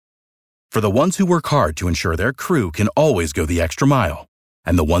For the ones who work hard to ensure their crew can always go the extra mile,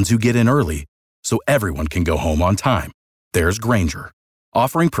 and the ones who get in early so everyone can go home on time, there's Grainger,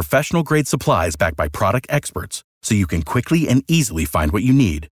 offering professional-grade supplies backed by product experts so you can quickly and easily find what you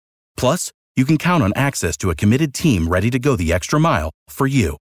need. Plus, you can count on access to a committed team ready to go the extra mile for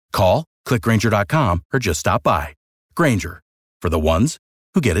you. Call, click Grainger.com, or just stop by. Grainger, for the ones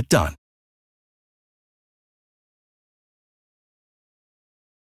who get it done.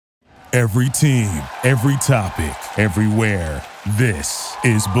 Every team, every topic, everywhere. This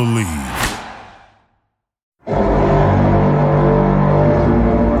is Believe.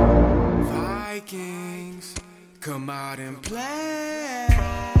 Vikings, come out and play.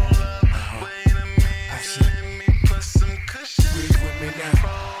 Wait a minute, let me put some cushion. Breathe with me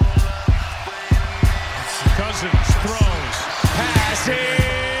now. Cousins throws,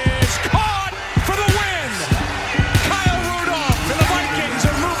 passes, caught for the win. Kyle Rudolph and the Vikings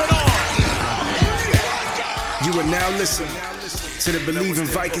are moving on. You are now listening to the Believe in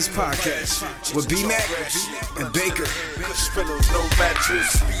Vikings podcast with B-Mac and Baker.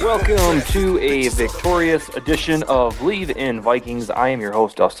 Welcome to a victorious edition of Believe in Vikings. I am your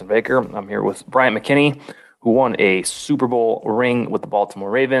host, Dustin Baker. I'm here with Bryant McKinney, who won a Super Bowl ring with the Baltimore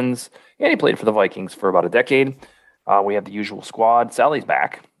Ravens, and he played for the Vikings for about a decade. We have the usual squad. Sally's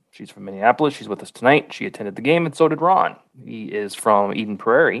back. She's from Minneapolis. She's with us tonight. She attended the game, and so did Ron. He is from Eden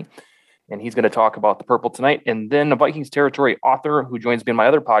Prairie, and he's going to talk about the Purple tonight. And then a Vikings territory author who joins me in my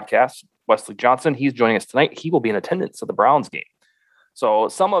other podcast, Wesley Johnson. He's joining us tonight. He will be in attendance at the Browns game. So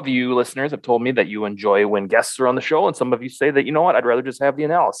some of you listeners have told me that you enjoy when guests are on the show, and some of you say that, you know what, I'd rather just have the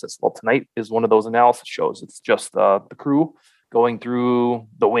analysis. Well, tonight is one of those analysis shows. It's just the crew going through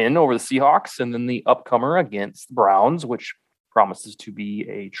the win over the Seahawks and then the upcomer against the Browns, which promises to be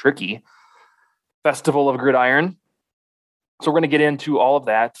a tricky festival of gridiron. So we're going to get into all of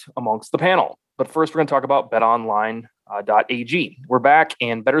that amongst the panel. But first, we're going to talk about betonline.ag. We're back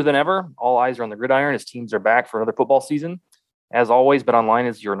and better than ever. All eyes are on the gridiron as teams are back for another football season. As always, BetOnline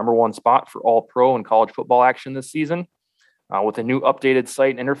is your number one spot for all pro and college football action this season. With a new updated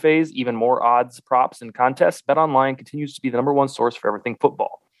site and interface, even more odds, props, and contests, BetOnline continues to be the number one source for everything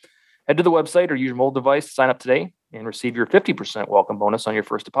football. Head to the website or use your mobile device to sign up today and receive your 50% welcome bonus on your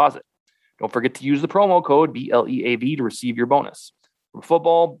first deposit. Don't forget to use the promo code BLEAV to receive your bonus. From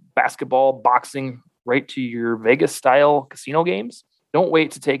football, basketball, boxing, right to your Vegas-style casino games, don't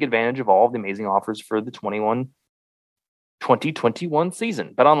wait to take advantage of all of the amazing offers for the 2021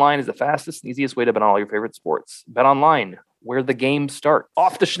 season. BetOnline is the fastest and easiest way to bet on all your favorite sports. BetOnline, where the games start.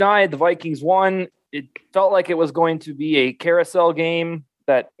 Off the schneid, the Vikings won. It felt like it was going to be a carousel game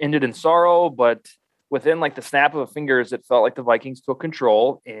that ended in sorrow, but within like the snap of a fingers, it felt like the Vikings took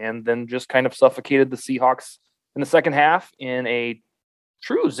control and then just kind of suffocated the Seahawks in the second half in a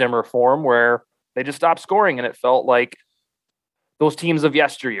true Zimmer form where they just stopped scoring, and it felt like those teams of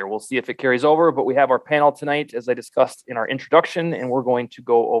yesteryear. We'll see if it carries over, but we have our panel tonight, as I discussed in our introduction, and we're going to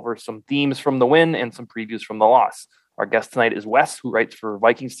go over some themes from the win and some previews from the loss. Our guest tonight is Wes, who writes for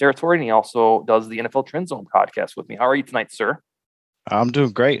Vikings Territory, and he also does the NFL Trend Zone podcast with me. How are you tonight, sir? I'm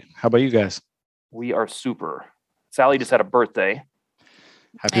doing great. How about you guys? We are super. Sally just had a birthday.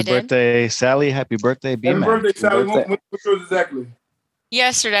 Happy birthday, Sally. Happy birthday, B-Mac. Happy birthday, Sally. When was yours exactly?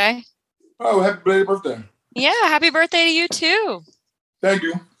 Yesterday. Oh, happy belated birthday. Yeah, happy birthday to you too. Thank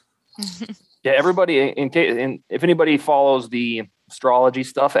you. Yeah, everybody, if anybody follows the astrology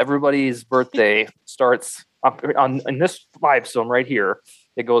stuff, everybody's birthday starts on this 5 zone right here.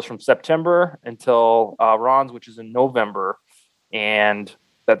 It goes from September until Ron's, which is in November, and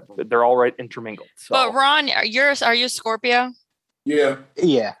that they're all right intermingled. So. But Ron, are you a Scorpio? Yeah.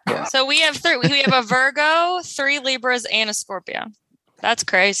 So we have three. We have a Virgo, 3 Libras, and a Scorpio. That's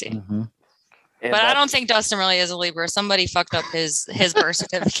crazy. Mm-hmm. And but I don't think Dustin really is a Libra. Somebody fucked up his birth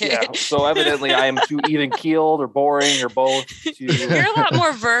certificate. Yeah, so evidently I am too even keeled or boring or both. You're a lot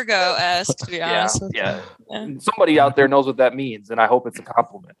more Virgo-esque, to be honest. Yeah. Somebody out there knows what that means, and I hope it's a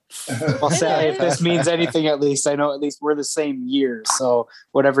compliment. Well, Sally, if this means anything, at least I know we're the same year. So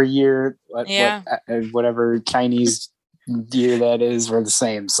whatever year, whatever Chinese year that is, we're the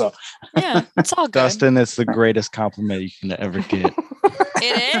same. So yeah, it's all good. Dustin, it's the greatest compliment you can ever get.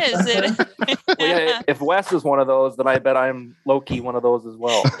 It is. Well, yeah, if Wes is one of those, then I bet I'm low-key one of those as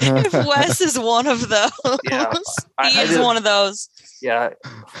well. If Wes is one of those, he is one of those. Yeah.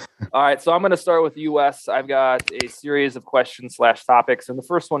 All right. So I'm going to start with you, Wes. I've got a series of questions/topics, and the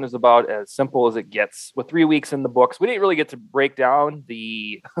first one is about as simple as it gets. With 3 weeks in the books, we didn't really get to break down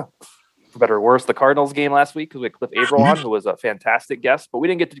the, for better or worse, the Cardinals game last week because we had Cliff Averill on, who was a fantastic guest, but we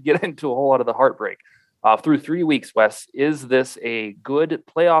didn't get to get into a whole lot of the heartbreak. Through 3 weeks, Wes, is this a good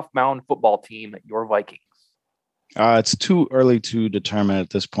playoff-bound football team, your Vikings? It's too early to determine at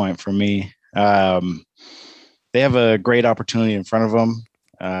this point for me. They have a great opportunity in front of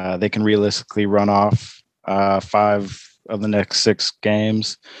them. They can realistically run off 5 of the next 6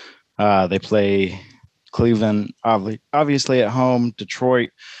 games. They play Cleveland, obviously at home, Detroit.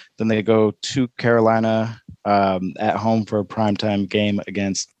 Then they go to Carolina at home for a primetime game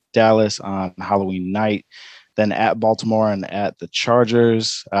against Dallas on Halloween night. Then at Baltimore and at the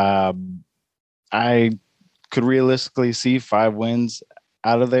Chargers. I could realistically see 5 wins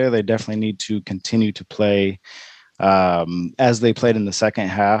out of there. They definitely need to continue to play as they played in the second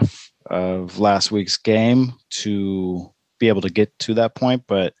half of last week's game to be able to get to that point.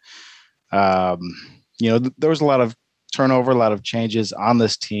 But, there was a lot of turnover, a lot of changes on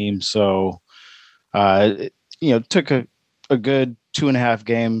this team. So, it took a good 2.5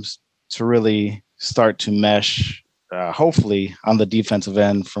 games to really start to mesh, hopefully on the defensive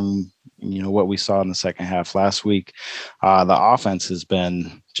end from, what we saw in the second half last week. The offense has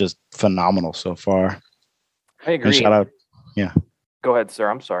been just phenomenal so far. I agree. And shout out. Yeah. Go ahead, sir.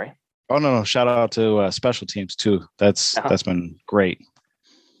 I'm sorry. Oh, no. Shout out to special teams too. That's been great.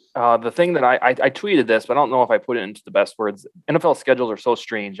 The thing that I tweeted this, but I don't know if I put it into the best words. NFL schedules are so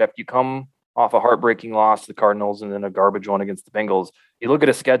strange. After you come off a heartbreaking loss to the Cardinals and then a garbage one against the Bengals, you look at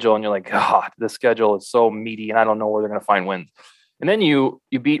a schedule and you're like, God, this schedule is so meaty and I don't know where they're going to find wins. And then you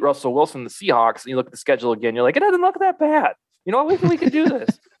beat Russell Wilson, the Seahawks, and you look at the schedule again, you're like, it doesn't look that bad. We can do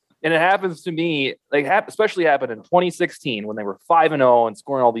this. And it happens to me, especially happened in 2016 when they were 5-0 and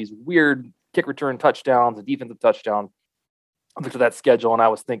scoring all these weird kick return touchdowns, a defensive touchdown. I looked at that schedule and I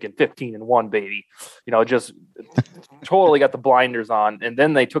was thinking 15-1, baby. Just totally got the blinders on. And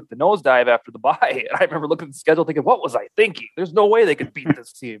then they took the nosedive after the bye. And I remember looking at the schedule thinking, what was I thinking? There's no way they could beat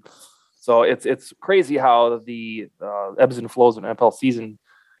this team. So it's crazy how the ebbs and flows of an NFL season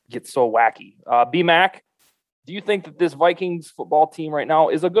get so wacky. B-Mac, do you think that this Vikings football team right now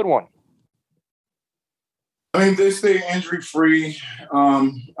is a good one? I mean, they stay injury-free. I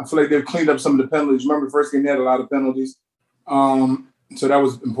feel like they've cleaned up some of the penalties. Remember, the first game, they had a lot of penalties. So that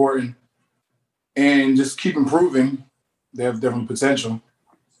was important. And just keep improving. They have different potential.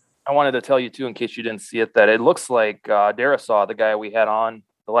 I wanted to tell you, too, in case you didn't see it, that it looks like Darisaw, the guy we had on,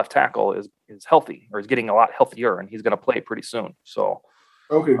 the left tackle, is healthy or is getting a lot healthier, and he's going to play pretty soon. So,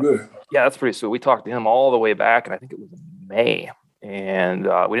 okay, good. Yeah, that's pretty sweet. We talked to him all the way back, and I think it was in May. And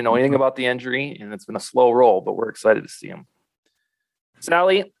we didn't know anything about the injury, and it's been a slow roll, but we're excited to see him.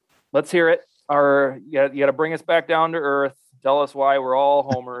 Sally, let's hear it. You got to bring us back down to earth. Tell us why we're all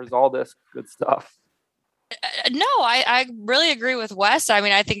homers, all this good stuff. No, I really agree with Wes. I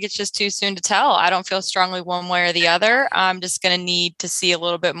mean, I think it's just too soon to tell. I don't feel strongly one way or the other. I'm just going to need to see a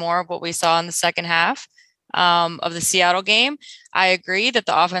little bit more of what we saw in the second half of the Seattle game. I agree that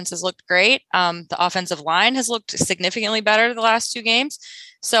the offense has looked great. The offensive line has looked significantly better the last 2 games.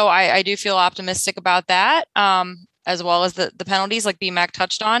 So I do feel optimistic about that, as well as the penalties like B-Mac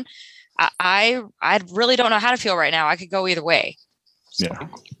touched on. I really don't know how to feel right now. I could go either way. So. Yeah.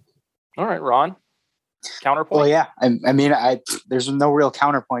 All right, Ron. Counterpoint. Well, yeah. I mean, there's no real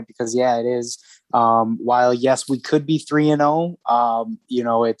counterpoint because, yeah, it is. While yes, we could be 3-0.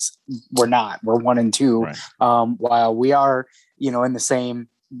 We're not. We're 1-2. Right. While we are, in the same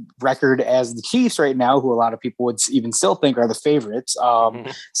record as the Chiefs right now, who a lot of people would even still think are the favorites.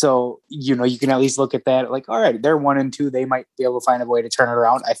 So, you can at least look at that like, all right, they're 1-2. They might be able to find a way to turn it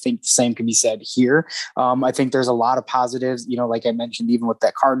around. I think the same can be said here. I think there's a lot of positives, like I mentioned, even with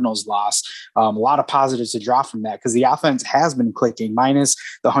that Cardinals loss, a lot of positives to draw from that because the offense has been clicking minus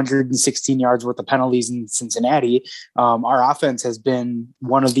the 116 yards worth of penalties in Cincinnati. Our offense has been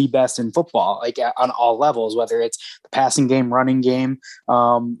one of the best in football, like on all levels, whether it's the passing game, running game,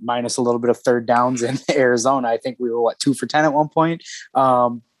 minus a little bit of third downs in Arizona. I think we were 2 for 10 at one point.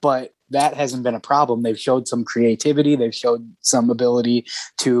 But that hasn't been a problem. They've showed some creativity. They've showed some ability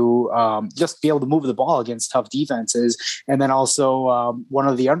to just be able to move the ball against tough defenses. And then also one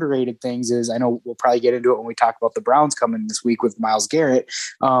of the underrated things is, I know we'll probably get into it when we talk about the Browns coming this week with Myles Garrett.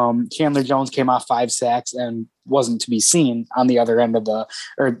 Chandler Jones came off 5 sacks and wasn't to be seen on the other end of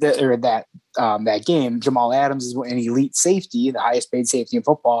that game. Jamal Adams is an elite safety, the highest paid safety in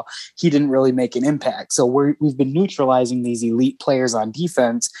football. He didn't really make an impact. So we've been neutralizing these elite players on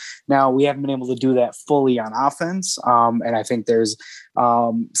defense. Now we haven't been able to do that fully on offense. And I think there's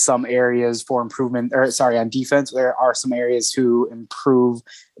some areas for improvement, on defense. There are some areas to improve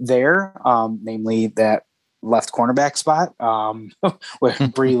there, namely that left cornerback spot where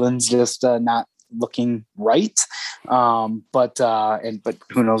Breeland's just not looking right. But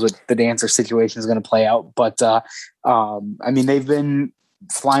who knows what the Dancer situation is going to play out. But I mean, they've been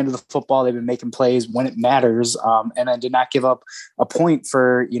flying to the football. They've been making plays when it matters. And I did not give up a point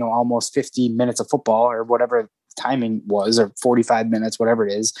for, almost 50 minutes of football or whatever timing was, or 45 minutes, whatever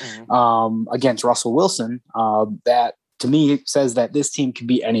it is, against Russell Wilson. That to me says that this team can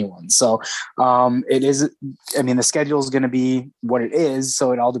beat anyone. So it is, I mean, the schedule is going to be what it is.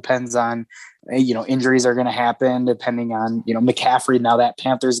 So it all depends on, injuries are going to happen depending on, McCaffrey. Now that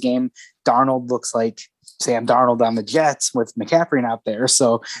Panthers game, Darnold looks like Sam Darnold on the Jets with McCaffrey not there.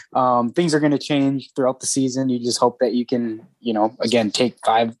 So things are going to change throughout the season. You just hope that you can, again, take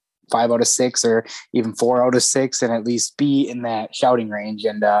five out of 6 or even 4 out of 6 and at least be in that shouting range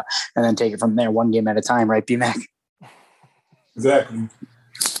and then take it from there one game at a time. Right, B-Mac? Exactly.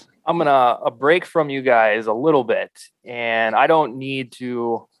 I'm going to break from you guys a little bit, and I don't need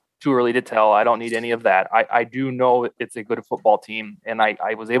too early to tell. I don't need any of that. I do know it's a good football team, and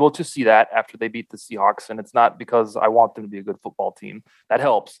I was able to see that after they beat the Seahawks, and it's not because I want them to be a good football team. That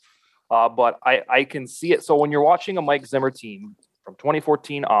helps. But I can see it. So when you're watching a Mike Zimmer team from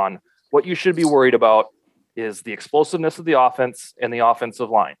 2014 on, what you should be worried about is the explosiveness of the offense and the offensive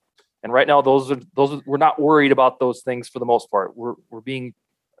line. And right now, those are we're not worried about those things for the most part. We're being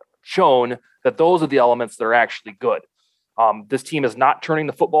shown that those are the elements that are actually good. This team is not turning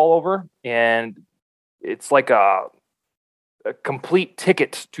the football over, and it's like a complete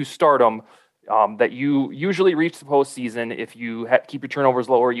ticket to stardom that you usually reach the postseason if you keep your turnovers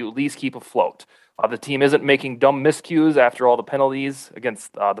lower. You at least keep afloat. The team isn't making dumb miscues after all the penalties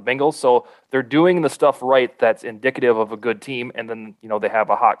against the Bengals, so they're doing the stuff right that's indicative of a good team, and then they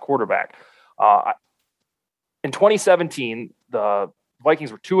have a hot quarterback. In 2017, the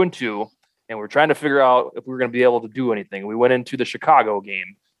Vikings were 2-2, and we were trying to figure out if we were going to be able to do anything. We went into the Chicago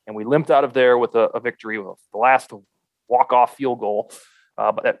game, and we limped out of there with a victory with the last walk-off field goal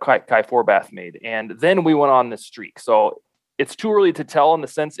that Kai Forbath made. And then we went on this streak. So it's too early to tell in the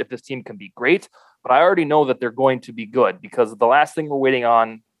sense if this team can be great, but I already know that they're going to be good because the last thing we're waiting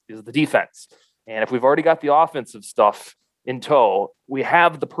on is the defense. And if we've already got the offensive stuff in tow, we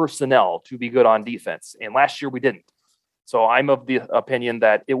have the personnel to be good on defense. And last year we didn't. So I'm of the opinion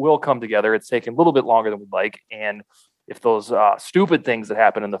that it will come together. It's taken a little bit longer than we'd like. And if those stupid things that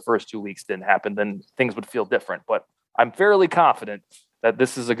happened in the first 2 weeks didn't happen, then things would feel different. But I'm fairly confident that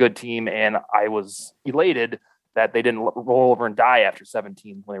this is a good team. And I was elated that they didn't roll over and die after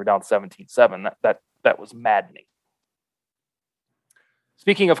 17 when they were down 17-7. That was maddening.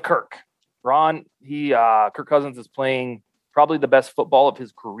 Speaking of Kirk, Ron, Kirk Cousins is playing probably the best football of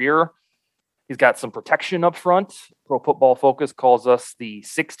his career. He's got some protection up front. Pro Football Focus calls us the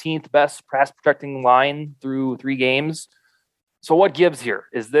 16th best pass protecting line through 3 games. So what gives here?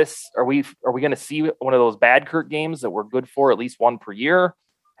 Are we going to see one of those bad Kirk games that we're good for at least one per year?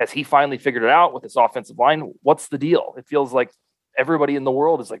 Has he finally figured it out with this offensive line? What's the deal? It feels like everybody in the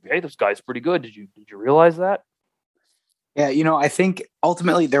world is like, hey, this guy's pretty good. Did you realize that? Yeah, I think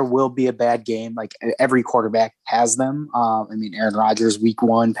ultimately there will be a bad game. Like every quarterback has them. I mean, Aaron Rodgers, week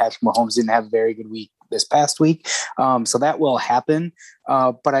 1, Patrick Mahomes didn't have a very good week this past week. So that will happen.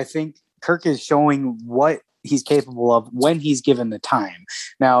 But I think Kirk is showing what he's capable of when he's given the time.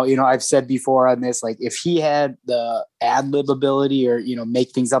 Now, I've said before on this, like if he had the ad lib ability or,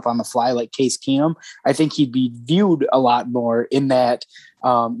 make things up on the fly like Case Keenum, I think he'd be viewed a lot more in that,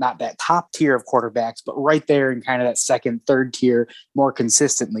 not that top tier of quarterbacks, but right there in kind of that second, third tier more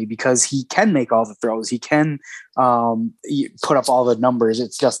consistently because he can make all the throws. He can put up all the numbers.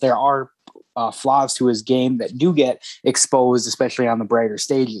 It's just there are flaws to his game that do get exposed, especially on the brighter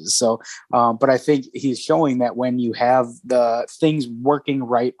stages. So, but I think he's showing that when you have the things working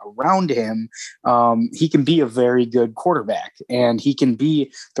right around him, he can be a very good quarterback and he can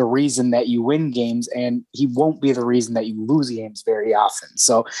be the reason that you win games and he won't be the reason that you lose games very often.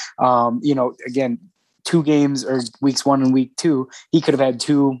 So, again, 2 games or weeks 1 and week 2, he could have had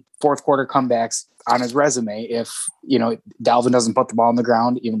 2 fourth quarter comebacks on his resume if, Dalvin doesn't put the ball on the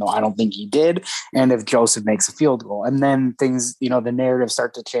ground, even though I don't think he did. And if Joseph makes a field goal and then things, the narrative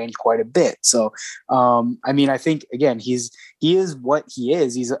start to change quite a bit. So, I think again, he is what he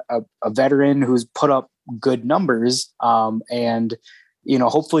is. He's a veteran who's put up good numbers. And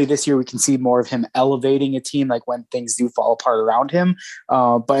hopefully this year we can see more of him elevating a team, like when things do fall apart around him.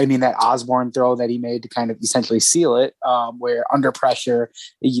 But that Osborne throw that he made to kind of essentially seal it, where under pressure,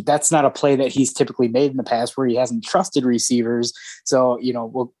 that's not a play that he's typically made in the past where he hasn't trusted receivers. So,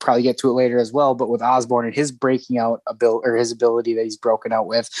 we'll probably get to it later as well, but with Osborne and his breaking out his ability that he's broken out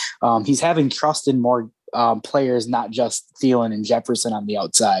with, he's having trust in more players, not just Thielen and Jefferson on the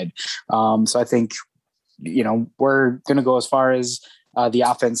outside. So I think, we're going to go as far as the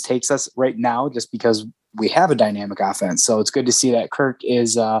offense takes us right now, just because we have a dynamic offense. So it's good to see that Kirk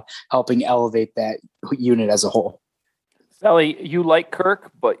is helping elevate that unit as a whole. Sally, you like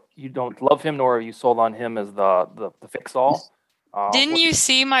Kirk, but you don't love him, nor are you sold on him as the fix-all. Didn't you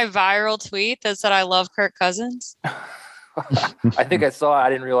see my viral tweet that said I love Kirk Cousins? I think I saw. I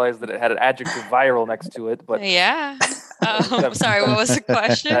didn't realize that it had an adjective "viral" next to it. But yeah. Sorry, what was the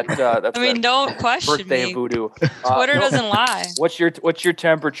question? Don't question birthday me. voodoo. Twitter doesn't lie. What's your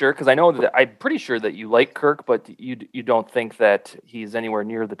temperature? Because I know that I'm pretty sure that you like Kirk, but you don't think that he's anywhere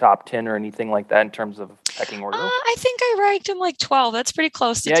near the top 10 or anything like that in terms of pecking order. I think I ranked him like 12. That's pretty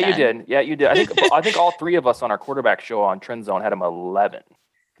close to 10. You did. I think all three of us on our quarterback show on Trend Zone had him 11,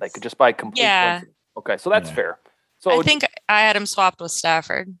 like just by complete coincidence. Okay, so that's fair. So I think I had him swapped with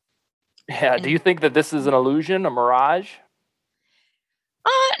Stafford. Yeah. Do you think that this is an illusion, a mirage?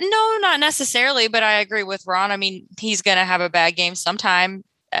 No, not necessarily, but I agree with Ron. I mean, he's going to have a bad game sometime.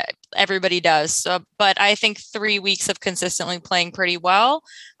 Everybody does. So, but I think 3 weeks of consistently playing pretty well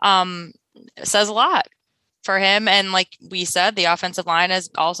says a lot for him. And like we said, the offensive line has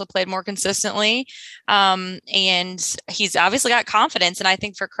also played more consistently. And he's obviously got confidence. And I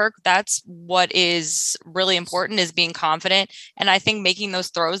think for Kirk, that's what is really important, is being confident. And I think making those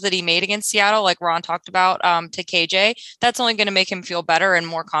throws that he made against Seattle, like Ron talked about, to KJ, that's only going to make him feel better and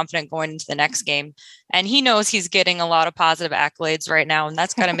more confident going into the next game. And he knows he's getting a lot of positive accolades right now, and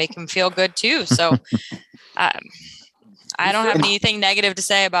that's got to make him feel good too. So I don't have anything negative to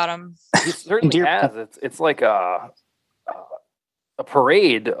say about him. He certainly has. It's like a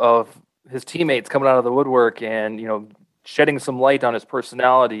parade of his teammates coming out of the woodwork and shedding some light on his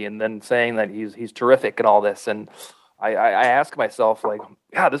personality, and then saying that he's terrific and all this. And I ask myself, like,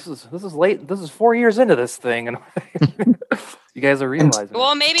 yeah, this is late. This is 4 years into this thing, and you guys are realizing.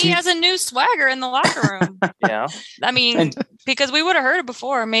 Well, maybe he has a new swagger in the locker room. Yeah, I mean, because we would have heard it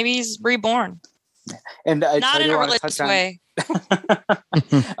before. Maybe he's reborn. And not in a religious way.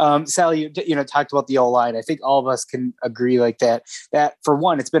 Sally, you talked about the O-line. I think all of us can agree like that for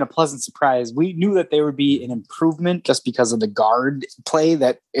one, it's been a pleasant surprise. We knew that there would be an improvement just because of the guard play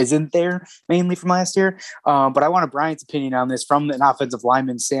that isn't there mainly from last year. But I want Brian's opinion on this from an offensive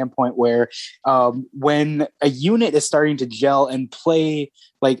lineman standpoint, where when a unit is starting to gel and play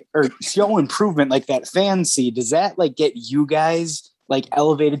or show improvement like that fans see, does that get you guys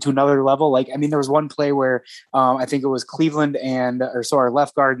elevated to another level? There was one play where I think it was Cleveland our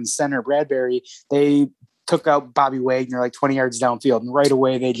left guard and center Bradbury, they took out Bobby Wagner 20 yards downfield, and right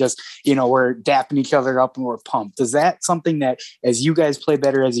away they just, were dapping each other up and were pumped. Is that something that as you guys play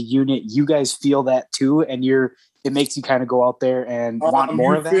better as a unit, you guys feel that too, and it makes you kind of go out there and want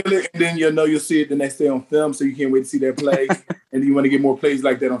more of that? You feel it, and then you'll see it the next day on film, so you can't wait to see that play, and you want to get more plays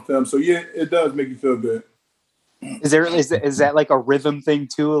like that on film. So yeah, it does make you feel good. Is that like a rhythm thing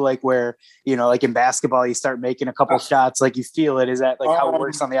too? Where, in basketball, you start making a couple shots, you feel it. Is that how it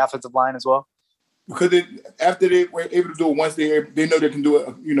works on the offensive line as well? Because after they were able to do it once, they know they can do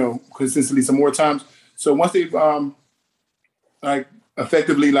it, consistently some more times. So once they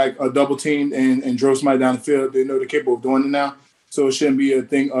effectively a double team and drove somebody down the field, they know they're capable of doing it now. So it shouldn't be a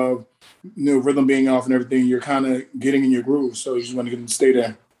thing of rhythm being off and everything. You're kind of getting in your groove, so you just want to get them to stay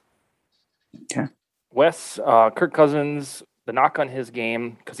there. Okay. Wes, Kirk Cousins, the knock on his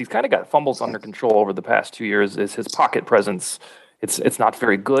game, because he's kind of got fumbles under control over the past 2 years, is his pocket presence. It's not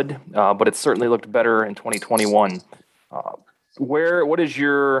very good, but it's certainly looked better in 2021. What is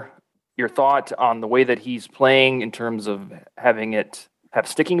your thought on the way that he's playing in terms of having it have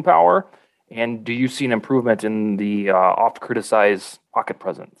sticking power? And do you see an improvement in the oft-criticized pocket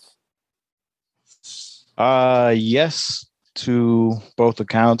presence? Yes, to both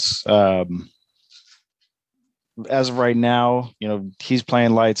accounts. As of right now, he's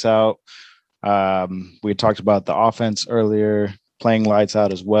playing lights out. We talked about the offense earlier, playing lights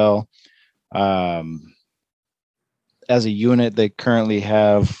out as well. As a unit, they currently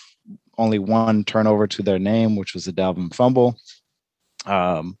have only one turnover to their name, which was the Dalvin fumble.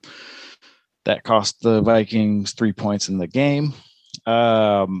 That cost the Vikings 3 points in the game.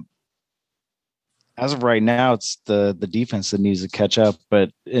 As of right now, it's the defense that needs to catch up.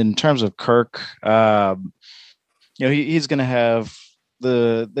 But in terms of Kirk, he's going to have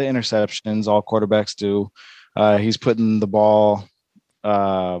the interceptions. All quarterbacks do. He's putting the ball,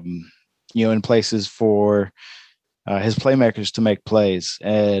 in places for his playmakers to make plays.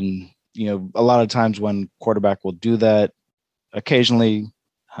 And, a lot of times when quarterback will do that, occasionally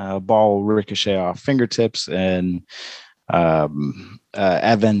ball will ricochet off fingertips and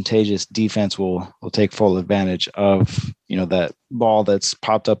advantageous defense will take full advantage of, that ball that's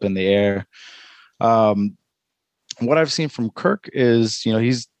popped up in the air. What I've seen from Kirk is,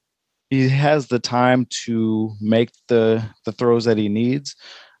 he has the time to make the throws that he needs.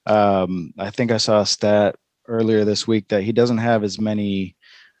 I think I saw a stat earlier this week that he doesn't have as many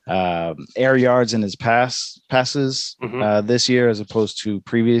air yards in his passes this year as opposed to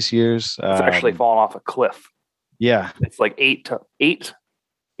previous years. It's actually fallen off a cliff. Yeah. It's like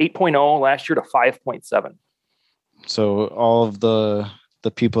 8.0 last year to 5.7. So all of the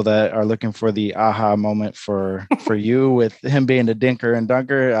people that are looking for the aha moment for you with him being a dinker and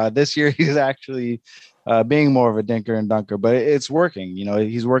dunker, this year he's actually being more of a dinker and dunker, but it's working.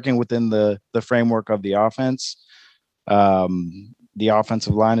 He's working within the framework of the offense. The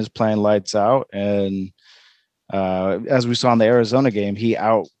offensive line is playing lights out, and as we saw in the Arizona game,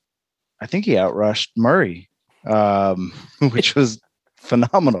 I think he outrushed Murray, which was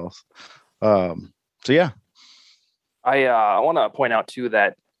phenomenal. So yeah. I want to point out too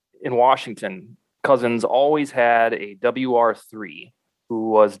that in Washington, Cousins always had a WR3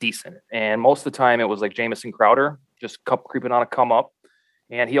 who was decent, and most of the time it was like Jamison Crowder just creeping on a come up,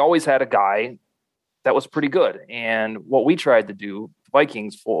 and he always had a guy that was pretty good. And what we tried to do, the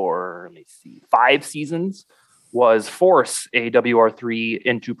Vikings, for 5 seasons, was force a WR3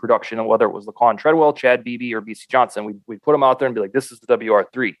 into production, and whether it was Laquan Treadwell, Chad Beebe, or BC Johnson, we'd put him out there and be like, this is the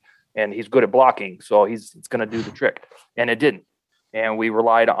WR3. And he's good at blocking, so it's going to do the trick. And it didn't. And we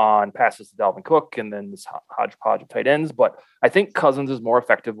relied on passes to Dalvin Cook and then this hodgepodge of tight ends. But I think Cousins is more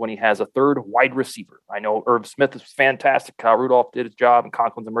effective when he has a third wide receiver. I know Irv Smith is fantastic. Kyle Rudolph did his job, and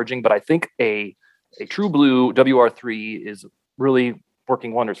Conklin's emerging. But I think a true blue WR3 is really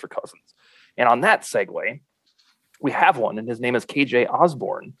working wonders for Cousins. And on that segue, we have one, and his name is KJ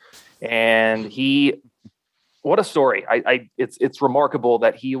Osborne. And what a story. It's remarkable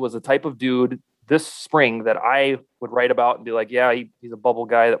that he was the type of dude this spring that I would write about and be like, yeah, he's a bubble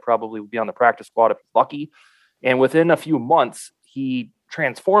guy that probably would be on the practice squad if he's lucky. And within a few months, he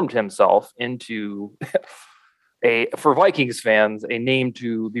transformed himself into for Vikings fans, a name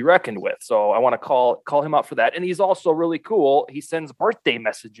to be reckoned with. So I want to call him up for that. And he's also really cool. He sends birthday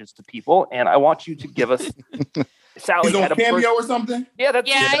messages to people, and I want you to give us Sally. He's on Cameo or something? Yeah, that's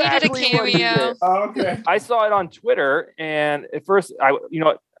he did a cameo. Oh, okay. I saw it on Twitter, and at first,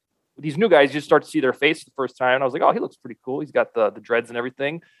 these new guys, you just start to see their face the first time. And I was like, oh, he looks pretty cool. He's got the dreads and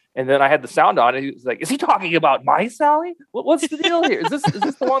everything. And then I had the sound on, and he was like, is he talking about my Sally? What's the deal here? Is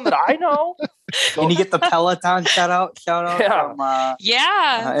this the one that I know? So, can you get the Peloton shout out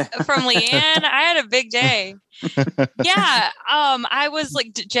yeah. From Leanne? I had a big day. Yeah. I was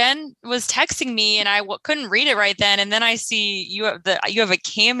like, Jen was texting me, and I couldn't read it right then. And then I see you have a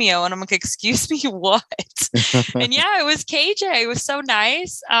cameo, and I'm like, excuse me, what? And yeah, it was KJ. It was so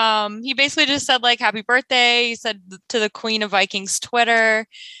nice. He basically just said like, happy birthday. He said to the Queen of Vikings Twitter.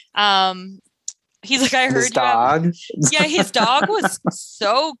 He's like, I heard his dog. Yeah, his dog was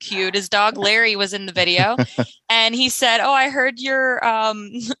so cute. His dog Larry was in the video, and he said, "Oh, I heard you're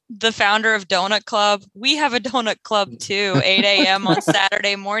the founder of Donut Club. We have a donut club too, 8 a.m. on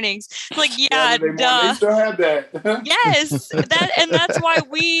Saturday mornings." Like, yeah, duh. They still have that. Yes, that's why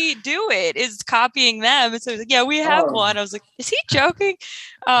we do it, is copying them. And so he's like, yeah, we have one. I was like, is he joking?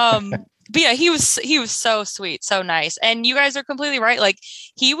 But yeah, he was so sweet, so nice. And you guys are completely right. Like,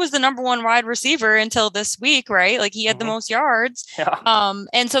 he was the number one wide receiver until this week, right? Like, he had the most yards. Yeah.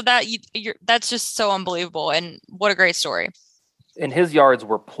 And so that's just so unbelievable. And what a great story. And his yards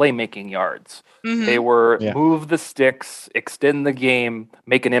were playmaking yards. Mm-hmm. They were move the sticks, extend the game,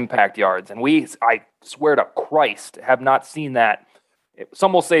 make an impact yards. And I swear to Christ, have not seen that.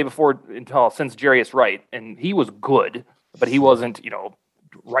 Some will say since Jarius Wright, and he was good, but he wasn't,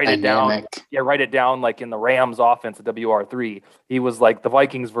 write it down. Yeah, write it down like in the Rams offense at WR3. He was like the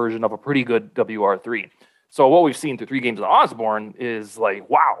Vikings version of a pretty good WR3. So what we've seen through 3 games of Osborne is like,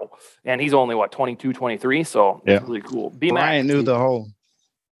 wow. And he's only 22, 23. So it's really cool. Brian knew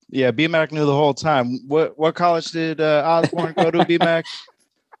B-Mac knew the whole time. What college did Osborne go to, B-Mac?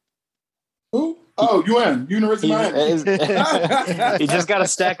 Who? Oh, University of Miami. He just got to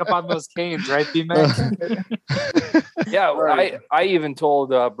stack up on those canes, right, B-Mac? Yeah, right. I even told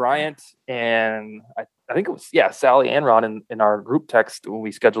Bryant and I think it was Sally and Ron in our group text when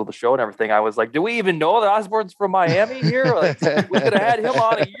we scheduled the show and everything. I was like, do we even know that Osborne's from Miami here? Like, we could have had him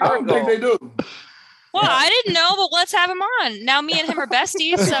on a year ago. I don't think they do. Well, I didn't know, but let's have him on. Now me and him are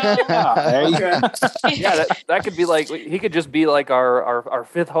besties, so Yeah, that could be like, he could just be like our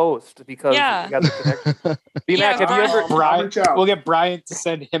fifth host because we got the connection. B-Mac, have you ever Brian, we'll get Brian to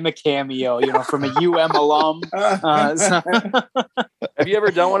send him a cameo, from a UM alum. Have you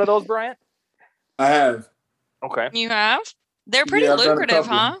ever done one of those, Bryant? I have. Okay. You have? They're pretty lucrative,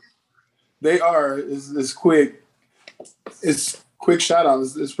 huh? They are. It's quick. It's quick shout out.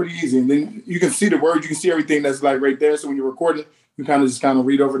 It's pretty easy. And then you can see the words, you can see everything that's like right there. So when you're recording, you kind of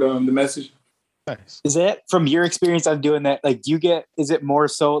read over the message. Nice. Is it from your experience on doing that? Like, is it more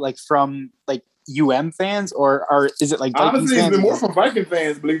so like from like UM fans or is it like Vikings honestly, fans? It's been more from Viking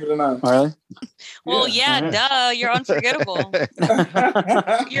fans, believe it or not. Really? Well, duh. You're unforgettable.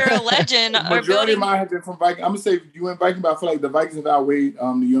 You're a legend. Majority of mine have been from Viking. I'm gonna say UM Viking, but I feel like the Vikings have outweighed the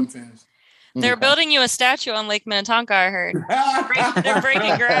UM fans. They're building you a statue on Lake Minnetonka, I heard. They're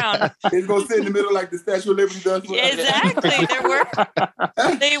breaking ground. It's going to sit in the middle like the Statue of Liberty does. Exactly.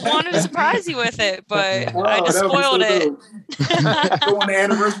 They wanted to surprise you with it, but I just spoiled it. So on the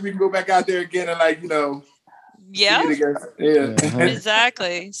anniversary, we can go back out there again and Yeah. Yeah.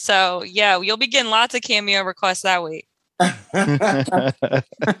 Exactly. So, you'll be getting lots of cameo requests that week.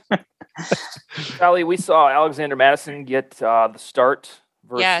 Sally, we saw Alexander Madison get the start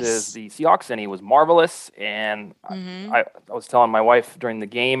versus the Seahawks, and he was marvelous. And I was telling my wife during the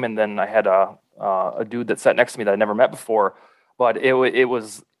game, and then I had a dude that sat next to me that I never met before, but it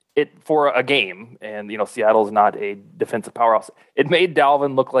was for a game, and Seattle's not a defensive powerhouse. It made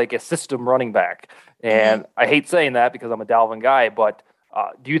Dalvin look like a system running back, and I hate saying that because I'm a Dalvin guy, but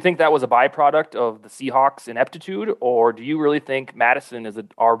do you think that was a byproduct of the Seahawks' ineptitude, or do you really think Madison is an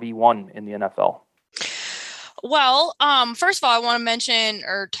RB1 in the NFL? Well, first of all, I want to mention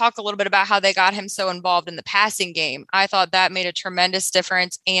or talk a little bit about how they got him so involved in the passing game. I thought that made a tremendous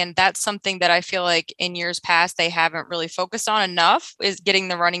difference. And that's something that I feel like in years past, they haven't really focused on enough, is getting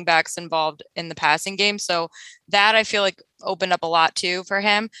the running backs involved in the passing game. So that I feel like opened up a lot too for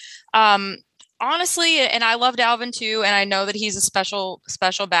him. Honestly, and I love Dalvin too, and I know that he's a special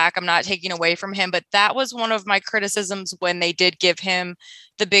back. I'm not taking away from him, but that was one of my criticisms when they did give him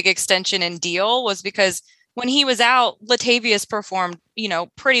the big extension and deal, was because when he was out, Latavius performed,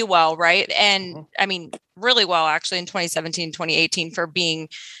 pretty well, right? And I mean, really well, actually, in 2017, 2018 for being,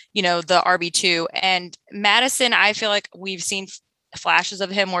 the RB2. And Madison, I feel like we've seen flashes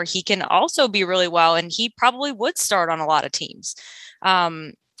of him where he can also be really well, and he probably would start on a lot of teams.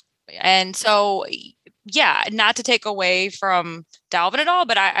 And so, not to take away from Dalvin at all,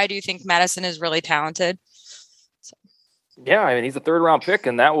 but I do think Madison is really talented. Yeah, I mean, he's a third-round pick,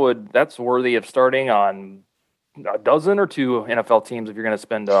 and that's worthy of starting on a dozen or two NFL teams if you're going to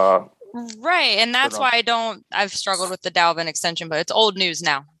spend. Right, and that's why I've struggled with the Dalvin extension, but it's old news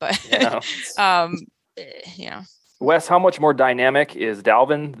now. But Wes, how much more dynamic is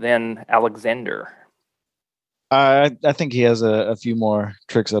Dalvin than Alexander? I think he has a few more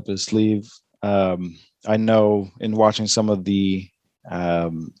tricks up his sleeve. I know in watching some of the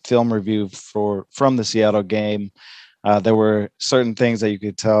film review from the Seattle game, there were certain things that you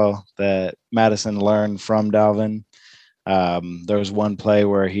could tell that Madison learned from Dalvin. There was one play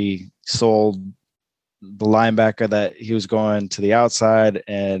where he sold the linebacker that he was going to the outside,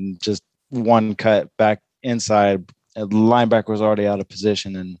 and just one cut back inside. The linebacker was already out of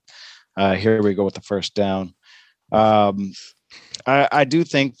position, and here we go with the first down. I do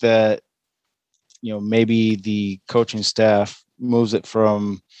think that, maybe the coaching staff moves it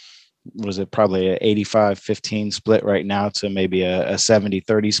from, was it probably an 85-15 split right now to maybe a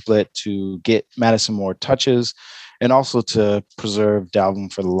 70-30 split to get Madison more touches and also to preserve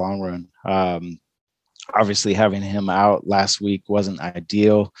Dalvin for the long run. Obviously having him out last week wasn't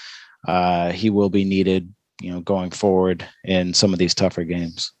ideal. He will be needed, going forward in some of these tougher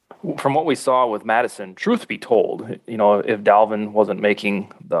games. From what we saw with Madison, truth be told, if Dalvin wasn't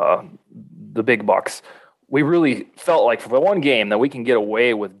making the big bucks, we really felt like for the one game that we can get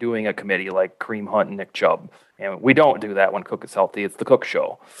away with doing a committee like Kareem Hunt and Nick Chubb. And we don't do that when Cook is healthy. It's the Cook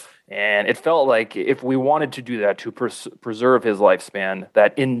show. And it felt like if we wanted to do that to preserve his lifespan,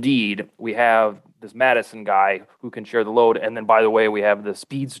 that indeed we have this Madison guy who can share the load. And then, by the way, we have the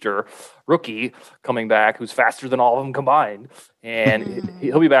speedster rookie coming back who's faster than all of them combined. And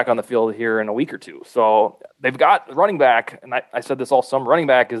he'll be back on the field here in a week or two. So they've got running back. And I said this all summer, running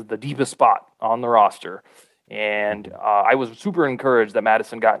back is the deepest spot on the roster. And I was super encouraged that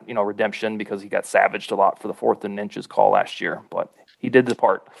Madison got, redemption because he got savaged a lot for the 4th and inches call last year. But he did the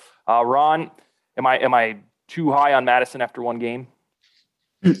part. Ron, am I too high on Madison after one game?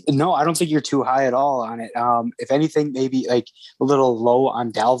 No, I don't think you're too high at all on it. If anything, maybe like a little low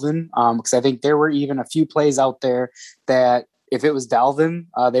on Dalvin, because I think there were even a few plays out there that if it was Dalvin,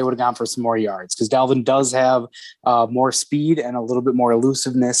 they would have gone for some more yards, because Dalvin does have more speed and a little bit more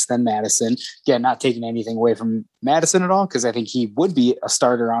elusiveness than Madison. Again, not taking anything away from Madison at all, because I think he would be a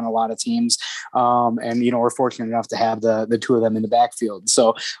starter on a lot of teams. And, we're fortunate enough to have the two of them in the backfield.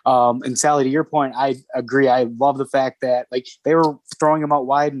 So, and Sally, to your point, I agree. I love the fact that like they were throwing him out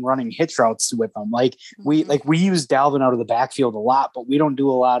wide and running hitch routes with them. We use Dalvin out of the backfield a lot, but we don't do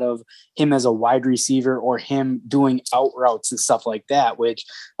a lot of him as a wide receiver or him doing out routes and stuff like that, which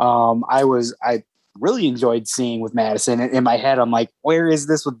I really enjoyed seeing with Madison. In my head, I'm like, where is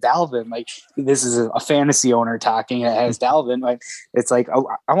this with Dalvin? Like, this is a fantasy owner talking that has Dalvin. Like, it's like, oh,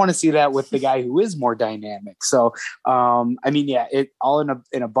 I want to see that with the guy who is more dynamic. So, it all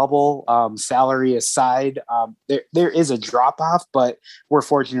in a bubble, salary aside, there is a drop off, but we're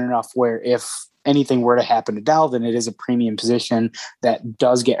fortunate enough where if anything were to happen to Dalvin, it is a premium position that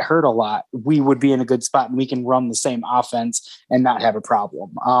does get hurt a lot. We would be in a good spot and we can run the same offense and not have a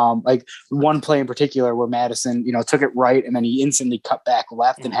problem. Like one play in particular where Madison, took it right and then he instantly cut back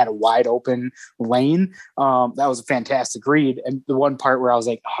left and had a wide open lane. That was a fantastic read. And the one part where I was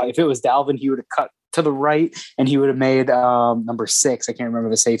like, if it was Dalvin, he would have cut to the right and he would have made number 6. I can't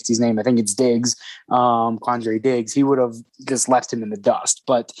remember the safety's name. I think it's Diggs, Quandre Diggs. He would have just left him in the dust.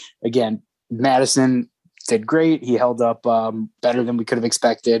 But again, Madison did great. He held up better than we could have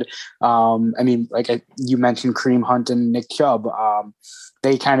expected. You mentioned Kareem Hunt and Nick Chubb.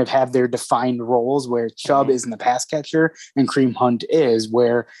 They kind of have their defined roles where Chubb isn't the pass catcher and Kareem Hunt is,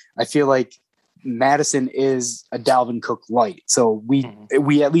 where I feel like Madison is a Dalvin Cook light. So we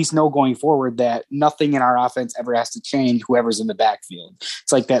at least know going forward that nothing in our offense ever has to change whoever's in the backfield.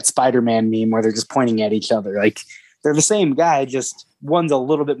 It's like that Spider-Man meme where they're just pointing at each other. Like they're the same guy, just one's a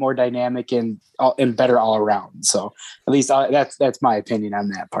little bit more dynamic and better all around. So at least that's my opinion on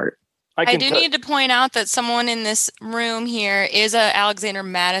that part. I do need to point out that someone in this room here is a Alexander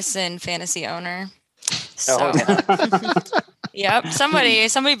Madison fantasy owner. So, yep, somebody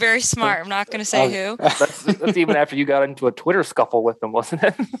very smart. I'm not going to say who. That's even after you got into a Twitter scuffle with him, wasn't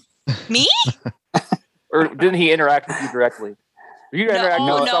it? Me? Or didn't he interact with you directly?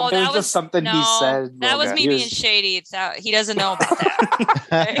 That was something he said. That was me being shady. He doesn't know about that.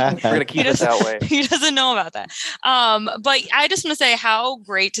 Right? We're gonna keep it that way. He doesn't know about that. But I just want to say how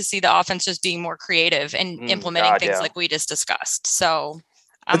great to see the offense just being more creative and implementing things like we just discussed. So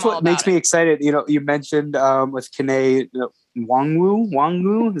that's what makes me excited. You mentioned with Kene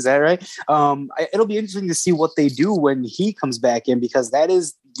Wangwu, is that right? It'll be interesting to see what they do when he comes back in, because that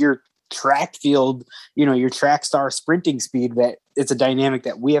is your track field, your track star sprinting speed. That it's a dynamic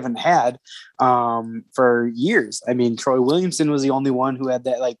that we haven't had for years. I mean, Troy Williamson was the only one who had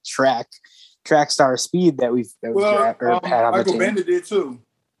that like track star speed that had on Michael the team. Bennett did too.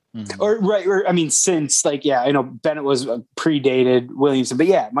 Mm-hmm. Since I know Bennett was predated Williamson, but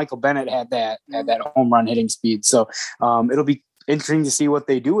yeah, Michael Bennett had that home run hitting speed. So it'll be interesting to see what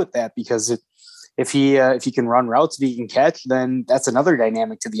they do with that, because if he can run routes, if he can catch, then that's another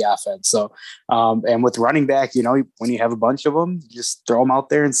dynamic to the offense. So, and with running back, when you have a bunch of them, just throw them out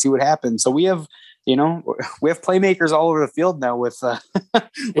there and see what happens. So we have playmakers all over the field now with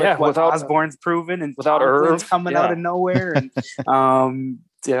what Osborne's proven and without Irv coming out of nowhere. And,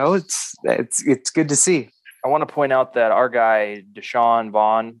 it's good to see. I want to point out that our guy, Deshaun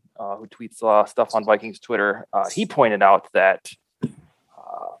Vaughn, who tweets stuff on Vikings Twitter, he pointed out that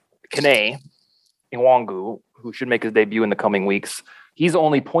Kene Nwangwu, who should make his debut in the coming weeks, he's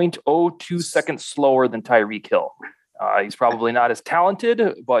only 0.02 seconds slower than Tyreek Hill. He's probably not as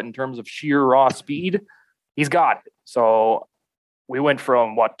talented, but in terms of sheer raw speed, he's got it. So we went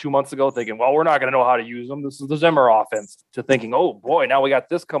from 2 months ago thinking, well, we're not going to know how to use them. This is the Zimmer offense, to thinking, oh boy, now we got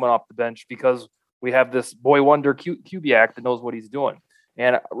this coming off the bench because we have this boy wonder QB'ac that knows what he's doing.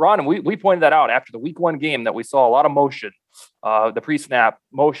 And Ron, we pointed that out after the week 1 game, that we saw a lot of motion, the pre-snap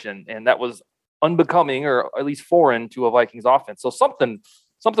motion, and that was unbecoming, or at least foreign to a Vikings offense. So something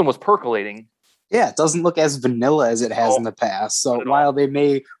was percolating. Yeah, it doesn't look as vanilla as it has in the past. So while they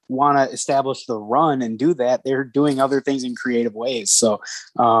may want to establish the run and do that, they're doing other things in creative ways. So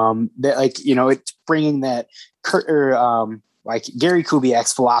it's bringing that like Gary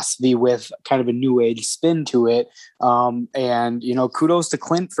Kubiak's philosophy with kind of a new age spin to it. And kudos to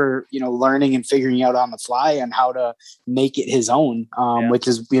Clint for, learning and figuring out on the fly and how to make it his own, which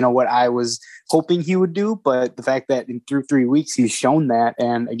is, what I was hoping he would do. But the fact that through 3 weeks, he's shown that.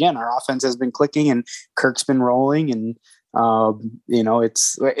 And again, our offense has been clicking and Kirk's been rolling, and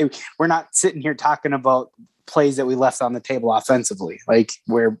we're not sitting here talking about plays that we left on the table offensively, like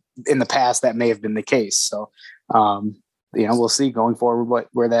where in the past that may have been the case. So, we'll see going forward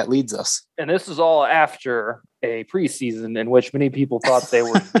where that leads us. And this is all after a preseason in which many people thought they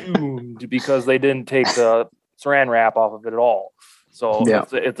were doomed because they didn't take the saran wrap off of it at all. So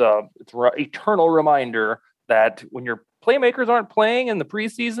it's an eternal reminder that when your playmakers aren't playing in the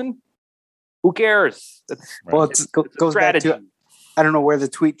preseason, who cares? It goes back to, I don't know where the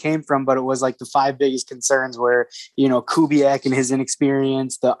tweet came from, but it was like the 5 biggest concerns where, Kubiak and his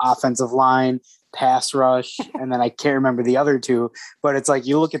inexperience, the offensive line, pass rush, and then I can't remember the other 2, but it's like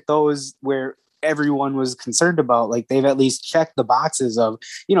you look at those where everyone was concerned about, like they've at least checked the boxes of,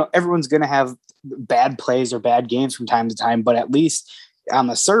 everyone's going to have bad plays or bad games from time to time, but at least on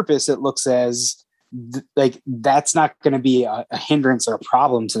the surface, it looks as like that's not going to be a hindrance or a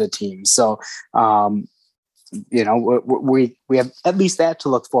problem to the team. So, we have at least that to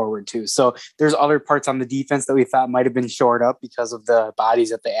look forward to. So there's other parts on the defense that we thought might have been shored up because of the bodies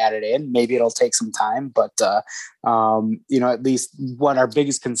that they added in. Maybe it'll take some time, but at least what our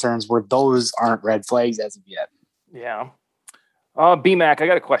biggest concerns were, those aren't red flags as of yet. Yeah. BMAC, I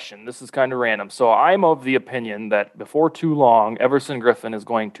got a question. This is kind of random. So I'm of the opinion that before too long, Everson Griffen is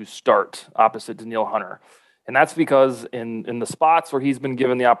going to start opposite Danielle Hunter. And that's because in the spots where he's been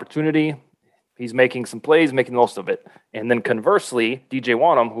given the opportunity, he's making some plays, making the most of it. And then conversely, DJ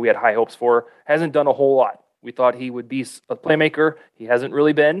Wanham, who we had high hopes for, hasn't done a whole lot. We thought he would be a playmaker. He hasn't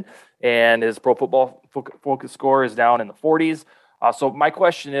really been. And his Pro Football Focus score is down in the 40s. So my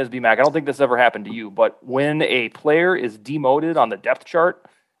question is, BMAC, I don't think this ever happened to you, but when a player is demoted on the depth chart,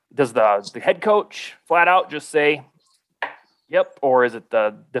 does the head coach flat out just say, yep, or is it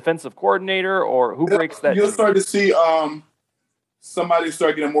the defensive coordinator, or who breaks that? You'll start to see somebody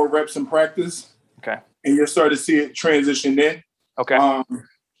start getting more reps in practice. Okay. And you'll start to see it transition in. Okay.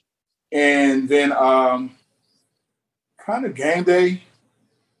 And then kind of game day,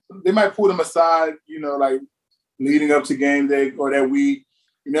 they might pull them aside, like leading up to game day or that week.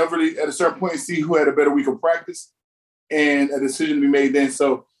 You never really, at a certain point, see who had a better week of practice and a decision to be made then.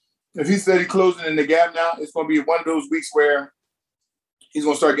 So if he's steady closing in the gap now, it's going to be one of those weeks where he's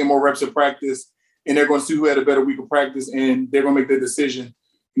going to start getting more reps of practice, and they're going to see who had a better week of practice, and they're going to make their decision,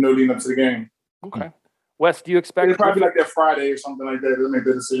 leading up to the game. Okay. Wes, do you expect... It's probably like that Friday or something like that. They'll make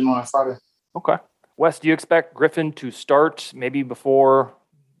their decision on Friday. Okay. Wes, do you expect Griffen to start maybe before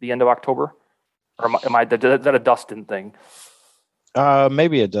the end of October? Or is that a Dustin thing?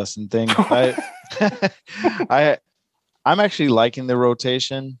 Maybe a Dustin thing. I'm actually liking the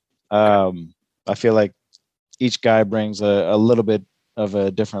rotation. I feel like each guy brings a little bit of a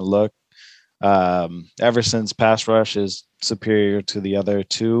different look. Everson's pass rush is superior to the other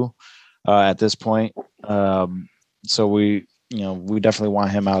 2 at this point. So we definitely want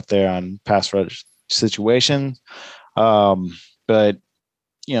him out there on pass rush situations. But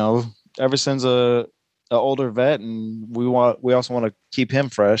Everson's a older vet, and we also want to keep him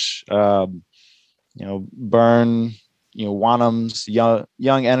fresh. Burn, Wanham's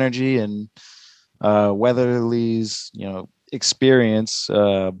young energy and Weatherly's experience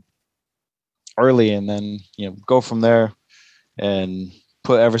early, and then go from there and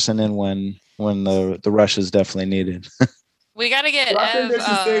put Everson in when the rush is definitely needed. We got to get. I think they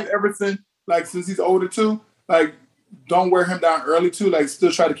should save Everson, since he's older too. Don't wear him down early too. Still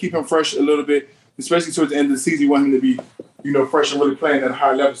try to keep him fresh a little bit, especially towards the end of the season. You want him to be, fresh and really playing at a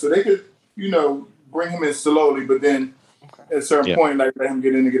high level. So they could, bring him in slowly, but then at a certain point, let him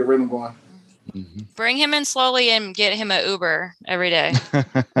get in and get a rhythm going. Mm-hmm. Bring him in slowly and get him an Uber every day or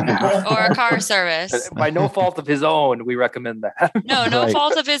a car service. By no fault of his own, we recommend that. No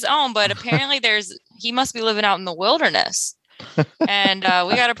fault of his own, but apparently he must be living out in the wilderness, and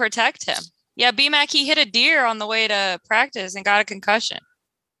we got to protect him. Yeah, BMAC, he hit a deer on the way to practice and got a concussion.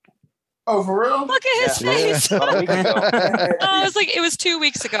 Oh, for real? Look at his face. It was 2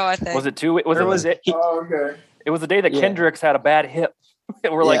 weeks ago, I think. Was it 2 weeks? Okay. It was the day that Kendricks had a bad hip.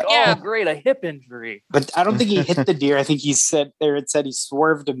 We're oh, great, a hip injury. But I don't think he hit the deer. I think he said he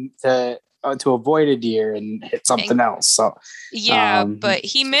swerved to avoid a deer and hit something else. So but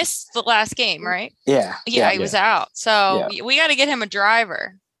he missed the last game, right? Yeah. He was out. So we got to get him a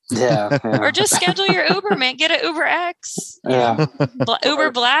driver. Yeah. Or just schedule your Uber, man. Get an Uber X. Yeah.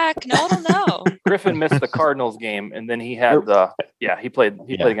 Uber Black. No. Griffen missed the Cardinals game, and then he had he played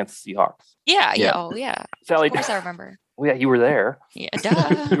against the Seahawks. Yeah. Oh, yeah. Sally, of course I remember. Well, yeah, you were there. Yeah,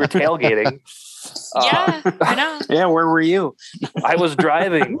 duh. You were tailgating. Yeah, I know. Yeah, where were you? I was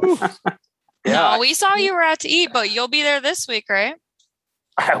driving. No, we saw you were out to eat, but you'll be there this week, right?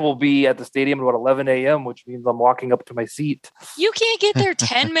 I will be at the stadium at about 11 a.m., which means I'm walking up to my seat. You can't get there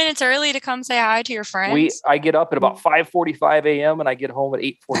 10 minutes early to come say hi to your friends. I get up at about 5:45 a.m. and I get home at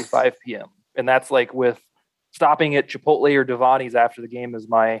 8:45 p.m. And that's like with stopping at Chipotle or Devani's after the game is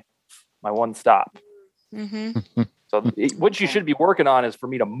my one stop. Mm-hmm. So what you should be working on is for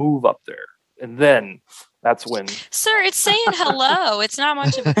me to move up there. And then that's when. Sir, it's saying hello. It's not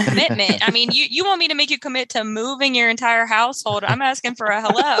much of a commitment. I mean, you want me to make you commit to moving your entire household. I'm asking for a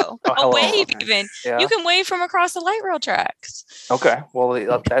hello. A wave even. Yeah. You can wave from across the light rail tracks. Okay.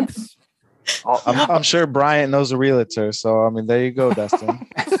 Well, that's. I'm sure Bryant knows a realtor. So, I mean, there you go, Dustin.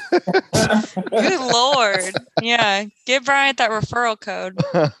 Good Lord. Yeah. Give Bryant that referral code.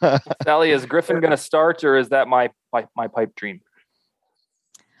 Sally, is Griffin going to start or is that my pipe dream?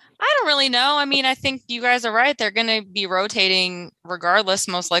 I don't really know. I mean, I think you guys are right. They're going to be rotating regardless,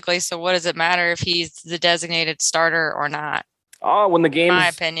 most likely. So what does it matter if he's the designated starter or not? When the game, my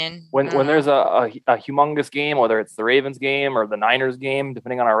opinion, when there's a humongous game, whether it's the Ravens game or the Niners game,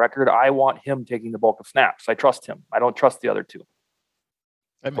 depending on our record, I want him taking the bulk of snaps. I trust him. I don't trust the other two.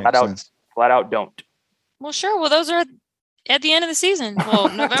 That makes sense. Flat out don't. Well, sure. Well, those are at the end of the season. Well,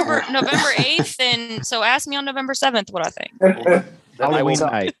 November 8th. And so ask me on November 7th what I think. Then I will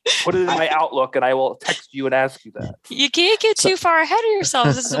put it in my Outlook and I will text you and ask you that. You can't get too far ahead of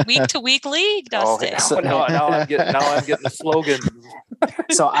yourselves. This is a week-to-week league, Dustin. Now I'm getting the slogan.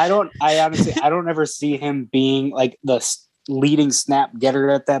 So I honestly don't ever see him being like the leading snap getter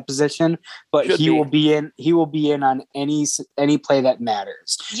at that position, but he will be in on any play that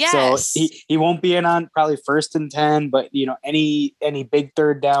matters. Yes. So he won't be in on probably 1st and 10, but any big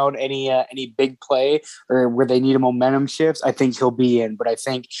third down, any big play or where they need a momentum shifts, I think he'll be in. But I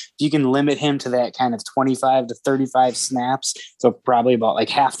think if you can limit him to that kind of 25 to 35 snaps, so probably about like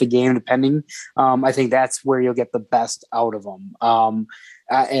half the game depending, I think that's where you'll get the best out of him.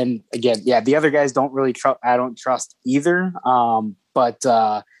 And again, the other guys don't really trust. I don't trust either. But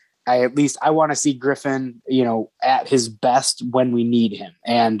I want to see Griffin, at his best when we need him,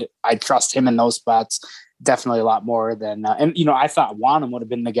 and I trust him in those spots definitely a lot more than. I thought Wanham would have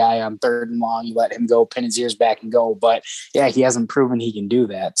been the guy on 3rd and long. You let him go, pin his ears back and go. But yeah, he hasn't proven he can do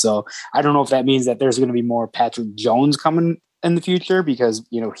that. So I don't know if that means that there's going to be more Patrick Jones coming in the future because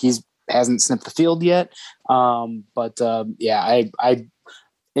he's hasn't sniffed the field yet. I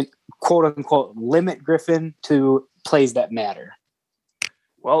quote unquote limit Griffin to plays that matter.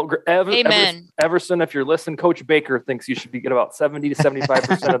 Well, Amen. Everson, if you're listening, Coach Baker thinks you should be getting about 70 to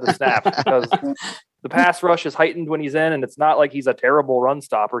 75% of the snaps because the pass rush is heightened when he's in, and it's not like he's a terrible run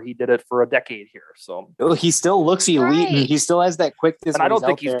stopper. He did it for a decade here. So he still looks elite, right. And he still has that quickness. And I don't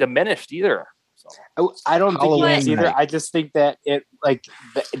think he's diminished either. So. I don't think he is either. I just think that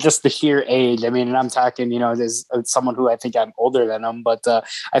just the sheer age. I mean, and I'm talking, as someone who I think I'm older than him, but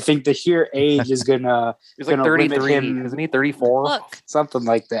I think the sheer age is gonna. He's like 33, isn't he? 34, Look, something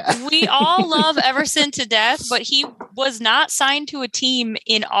like that. We all love Everson to death, but he was not signed to a team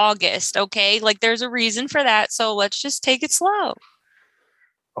in August. Okay, like there's a reason for that. So let's just take it slow.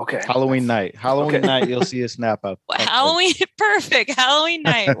 Okay. Halloween night, you'll see a snap up. Halloween, perfect. Halloween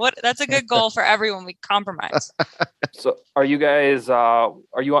night. That's a good goal for everyone. We compromise. So, are you guys? Sally?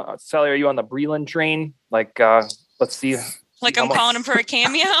 Are you on the Breland train? Let's see. Like I'm calling him for a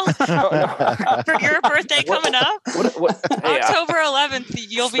cameo for your birthday coming up. October 11th,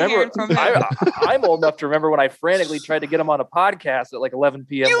 you'll be hearing from him. I'm old enough to remember when I frantically tried to get him on a podcast at 11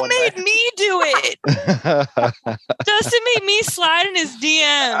 p.m. You made me do it. Dustin made me slide in his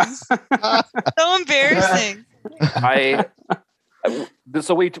DMs. So embarrassing.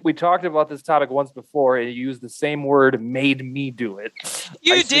 So we talked about this topic once before, and you used the same word, "made me do it."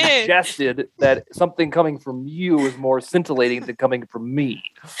 You did. Suggested that something coming from you is more scintillating than coming from me.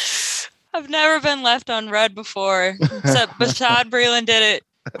 I've never been left on red before, except Bashaud Breeland did it.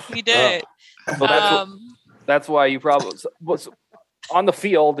 He did it. So that's why you probably on the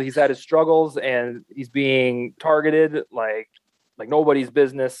field. He's had his struggles, and he's being targeted like nobody's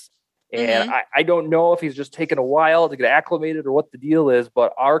business. And I don't know if he's just taken a while to get acclimated or what the deal is,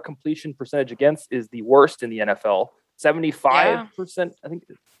 but our completion percentage against is the worst in the NFL. 75%. I think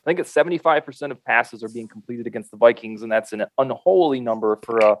it's 75% of passes are being completed against the Vikings, and that's an unholy number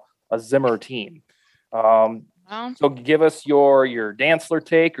for a Zimmer team. So give us your Dantzler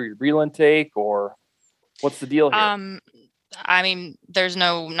take or your Breeland take, or what's the deal here? I mean, there's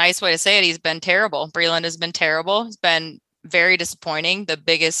no nice way to say it. He's been terrible. Breeland has been terrible. He's been very disappointing. The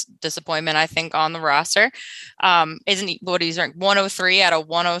biggest disappointment, I think, on the roster. Isn't he, what he's ranked 103 out of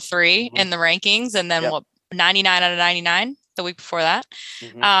 103 in the rankings, and then 99 out of 99 the week before that.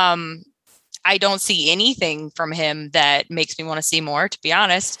 I don't see anything from him that makes me want to see more, to be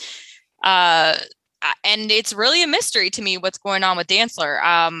honest. And it's really a mystery to me what's going on with Dantzler.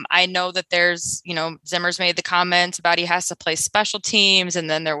 I know that there's, Zimmer's made the comments about he has to play special teams, and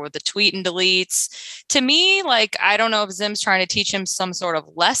then there were the tweet and deletes. To me, like, I don't know if Zim's trying to teach him some sort of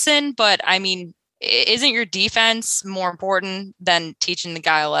lesson, but I mean, isn't your defense more important than teaching the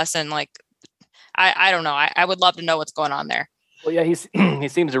guy a lesson? Like, I don't know. I would love to know what's going on there. Well, yeah, he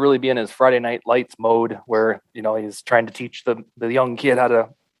seems to really be in his Friday Night Lights mode where, he's trying to teach the young kid how to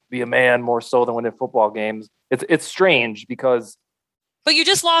be a man more so than winning football games. It's strange because. But you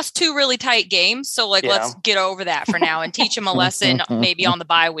just lost 2 really tight games. So let's get over that for now and teach him a lesson maybe on the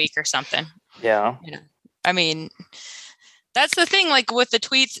bye week or something. Yeah. I mean, that's the thing, like with the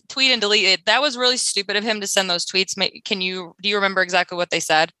tweet and delete, that was really stupid of him to send those tweets. Do you remember exactly what they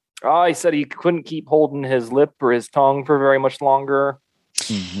said? He said he couldn't keep holding his lip or his tongue for very much longer.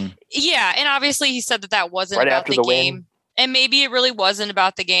 Mm-hmm. Yeah. And obviously he said that wasn't right about the game. Win. And maybe it really wasn't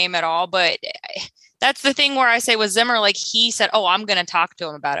about the game at all. But that's the thing where I say with Zimmer, like he said, I'm going to talk to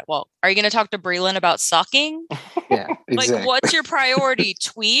him about it. Well, are you going to talk to Breland about sucking? Yeah, exactly. Like, what's your priority?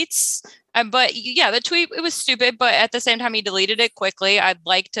 Tweets? But yeah, the tweet, it was stupid, but at the same time, he deleted it quickly. I'd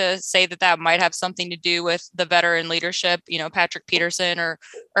like to say that might have something to do with the veteran leadership, Patrick Peterson or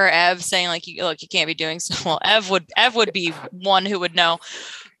Ev saying like, look, you can't be doing so. Well, Ev would be one who would know.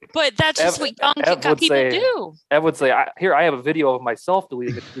 But that's just what young people do. Ev would say, I have a video of myself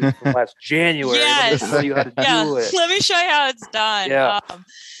deleting a tweet from last January. Yes. Let me show you how to do it. Let me show you how it's done. Yeah.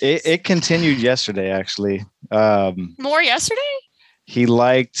 It continued yesterday, actually. More yesterday? He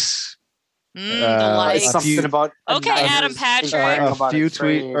liked something about Adam Patrick. A few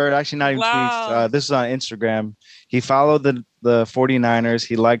tweets, or actually not even tweets. This is on Instagram. He followed the 49ers.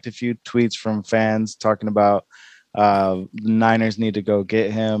 He liked a few tweets from fans talking about the Niners need to go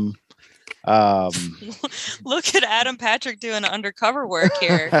get him. Look at Adam Patrick doing undercover work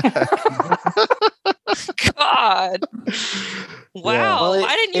here. God. Wow. Yeah. Well,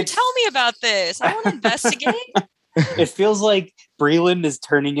 why didn't you tell me about this? I want to investigate. It feels like Breland is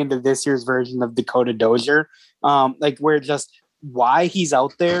turning into this year's version of Dakota Dozier. Like where just why he's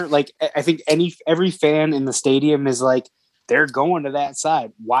out there. Like I think every fan in the stadium is like, they're going to that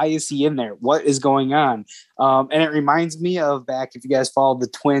side. Why is he in there? What is going on? And it reminds me of back, if you guys followed the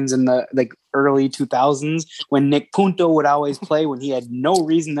Twins in the early 2000s, when Nick Punto would always play when he had no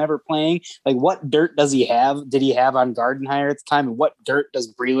reason ever playing. Like, what dirt does he have? Did he have on Gardenhire at the time? And what dirt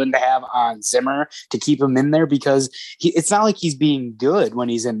does Breland have on Zimmer to keep him in there? Because it's not like he's being good when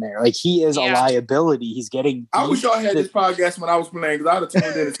he's in there. Like, he is a liability. He's getting. I wish y'all had this podcast when I was playing, because I would have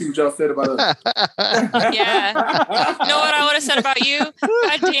tuned in and see what y'all said about us. Yeah. You know what I would have said about you?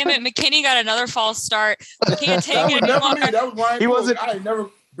 God damn it, McKinney got another false start. We can't take it any longer. That was Ryan. He wasn't.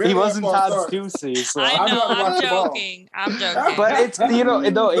 He wasn't Todd Stussy. So. I know. I'm joking. But it's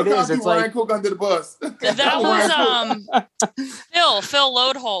it is. It's like Ryan Cook under the bus. That was Phil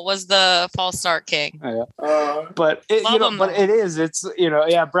Loadholt was the false start king. But it is. It's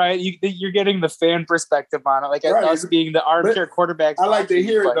Brian, you're getting the fan perspective on it, like us being the armchair quarterbacks. I like to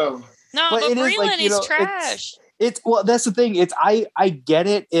hear it though. No, but Breland is trash. That's the thing. I get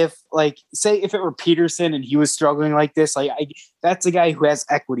it if say if it were Peterson and he was struggling like this, that's a guy who has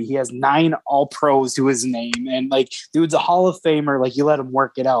equity. He has 9 all pros to his name, and dude's a Hall of Famer. You let him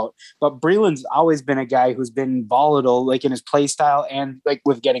work it out. But Breland's always been a guy who's been volatile, in his play style and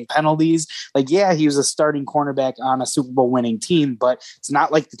with getting penalties. He was a starting cornerback on a Super Bowl winning team, but it's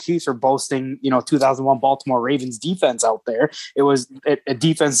not like the Chiefs are boasting, 2001 Baltimore Ravens defense out there. It was a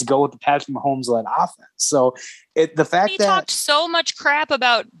defense to go with the Patrick Mahomes-led offense. So the fact he that talked so much crap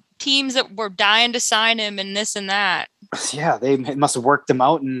about teams that were dying to sign him and this and that. Yeah, they must have worked them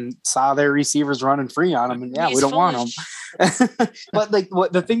out and saw their receivers running free on them, and we don't want them. But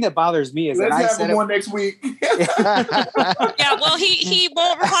the thing that bothers me is let's have him one next week. Yeah, well, he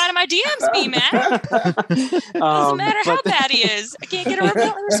won't reply to my DMs, be mad. Doesn't matter how bad he is. I can't get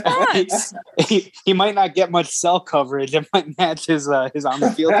a response. He might not get much cell coverage. It might match his on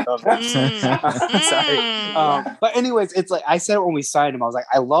the field coverage. Sorry. But anyways, it's I said it when we signed him. I was like,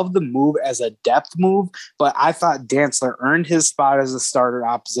 I love the move as a depth move, but I thought Dantzler earned his spot as a starter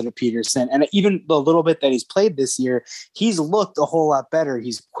opposite of Peterson. And even the little bit that he's played this year, he's looked a whole lot better.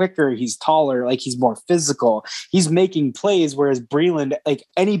 He's quicker. He's taller. He's more physical. He's making plays, whereas Breland,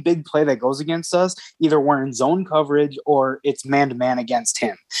 any big play that goes against us, either we're in zone coverage or it's man-to-man against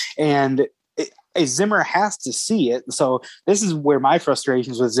him. And hey, Zimmer has to see it. So this is where my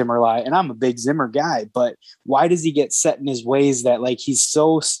frustrations with Zimmer lie. And I'm a big Zimmer guy, but why does he get set in his ways that like he's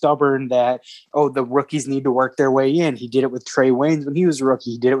so stubborn that, oh, the rookies need to work their way in? He did it with Trey Waynes when he was a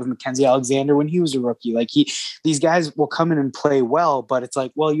rookie. He did it with Mackenzie Alexander when he was a rookie. Like these guys will come in and play well, but it's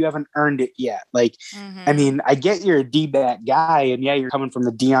like, well, you haven't earned it yet. Like, I mean, I get you're a D-back guy, and yeah, you're coming from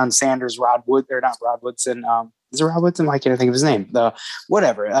the Deion Sanders, Rod Woodson, is it Rod Woodson? Why can't I think of his name?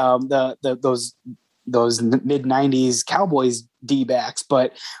 Those mid 90s Cowboys D-backs.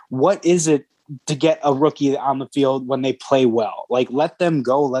 But what is it to get a rookie on the field when they play well? Like, let them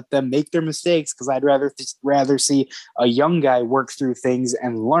go, let them make their mistakes. Cause I'd rather see a young guy work through things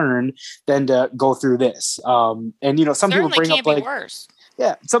and learn than to go through this. And some people bring up like, worse.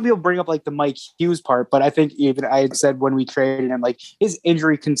 Yeah, some people bring up like the Mike Hughes part, but I think even I had said when we traded him, like his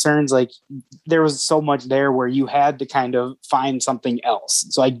injury concerns, like there was so much there where you had to kind of find something else.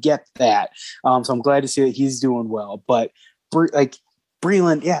 So I get that. So I'm glad to see that he's doing well. But like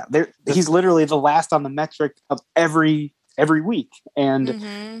Breeland, yeah, he's literally the last on the metric of every week,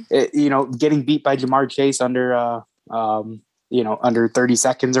 and getting beat by Jamar Chase under under 30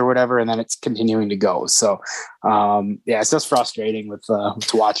 seconds or whatever, and then it's continuing to go. So, it's just frustrating to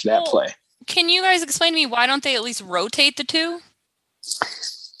watch that play. Can you guys explain to me why don't they at least rotate the two?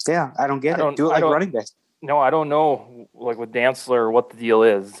 Yeah, I don't get it. Do it like running backs. No, I don't know, like with Dantzler, what the deal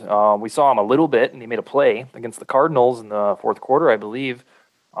is. We saw him a little bit, and he made a play against the Cardinals in the fourth quarter, I believe.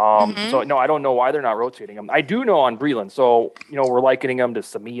 So, no, I don't know why they're not rotating him. I do know on Breeland. So, we're likening him to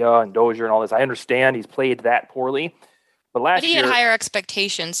Samia and Dozier and all this. I understand he's played that poorly. But he had higher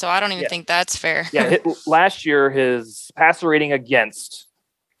expectations, so I don't even think that's fair. Last year, his passer rating against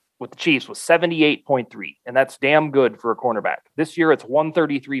with the Chiefs was 78.3, and that's damn good for a cornerback. This year, it's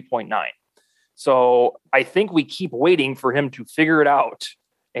 133.9. So I think we keep waiting for him to figure it out,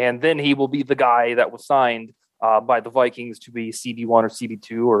 and then he will be the guy that was signed by the Vikings to be CB1 or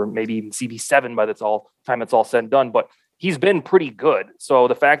CB2 or maybe even CB7 by the time it's all said and done. But he's been pretty good. So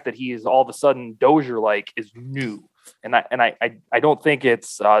the fact that he is all of a sudden Dozier-like is new. And I don't think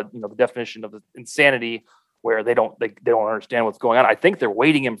it's the definition of insanity where they don't understand what's going on. I think they're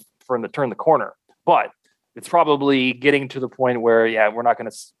waiting for him to turn the corner, but it's probably getting to the point where we're not going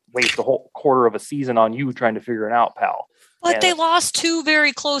to waste the whole quarter of a season on you trying to figure it out, pal. But they lost two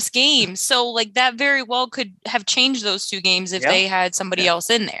very close games, so like that very well could have changed those two games if they had somebody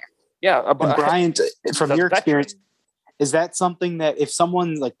else in there. Yeah, Brian, from your experience. Is that something that if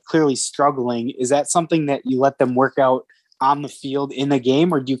someone's like clearly struggling, is that something that you let them work out on the field in the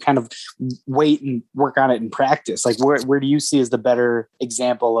game, or do you kind of wait and work on it in practice? Like where do you see as the better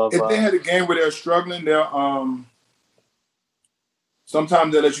example of? If they had a game where they're struggling, they'll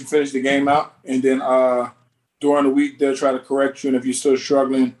sometimes they'll let you finish the game out, and then during the week they'll try to correct you. And if you're still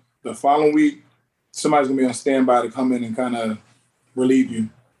struggling, the following week somebody's gonna be on standby to come in and kind of relieve you.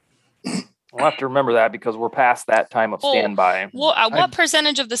 We'll have to remember that because we're past that time of standby. Well, what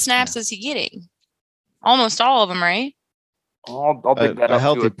percentage of the snaps is he getting? Almost all of them, right? I'll pick that up. A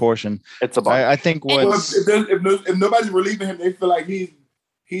healthy portion. It's a bunch. I think if nobody's relieving him, they feel like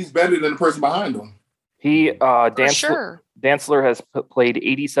he's better than the person behind him. Dantzler has played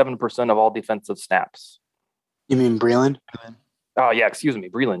 87% of all defensive snaps. You mean Breeland? Oh, yeah. Excuse me.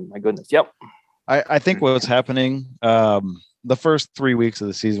 Breeland. My goodness. Yep. I think what's happening, the first 3 weeks of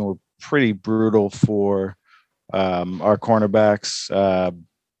the season were pretty brutal for our cornerbacks.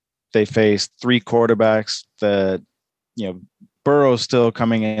 They faced three quarterbacks that, Burrow's still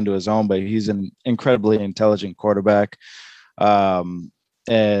coming into his own, but he's an incredibly intelligent quarterback. And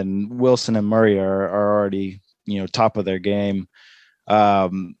Wilson and Murray are already, top of their game.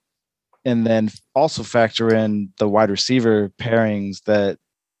 And then also factor in the wide receiver pairings that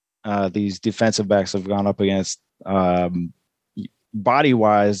these defensive backs have gone up against.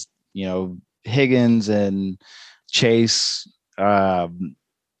 Body-wise, Higgins and Chase,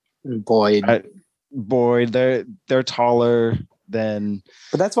 Boyd, they're taller than.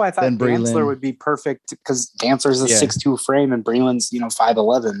 But that's why I thought Dantzler would be perfect because Dantzler's a 6'2" frame and Breeland's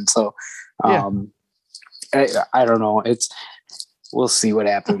 5'11". So, I don't know. We'll see what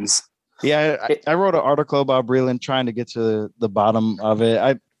happens. Yeah, I wrote an article about Breeland trying to get to the bottom of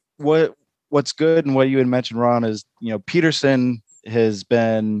it. What's good and what you had mentioned, Ron, is Peterson he's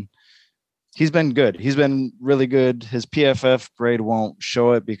been good. He's been really good. His PFF grade won't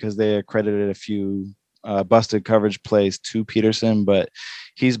show it because they accredited a few busted coverage plays to Peterson, but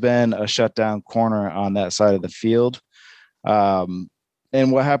he's been a shutdown corner on that side of the field. And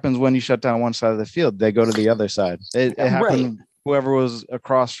what happens when you shut down one side of the field? They go to the other side. It happened. Right. Whoever was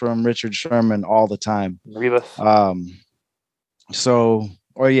across from Richard Sherman all the time. Rivas. So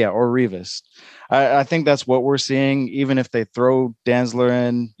or Rivas. I think that's what we're seeing. Even if they throw Dantzler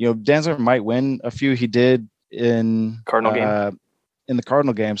in, Dantzler might win a few. He did in the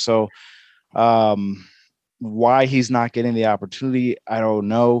Cardinal game. So why he's not getting the opportunity, I don't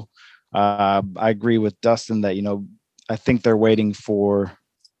know. I agree with Dustin that, I think they're waiting for,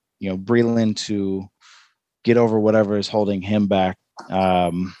 Breland to get over whatever is holding him back.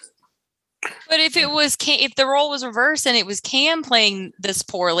 But if if the role was reversed and it was Cam playing this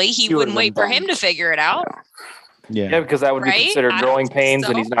poorly, he wouldn't wait for him to figure it out. Yeah, because that would be considered growing pains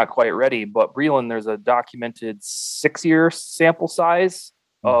and he's not quite ready. But Breland, there's a documented 6-year sample size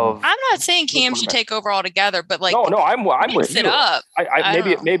of. I'm not saying Cam should take over altogether, but like, no, I'm with you. Up.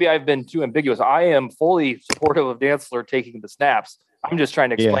 Maybe I've been too ambiguous. I am fully supportive of Dantzler taking the snaps. I'm just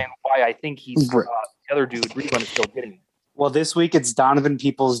trying to explain why I think he's the other dude. Breland is still getting. Well, this week it's Donovan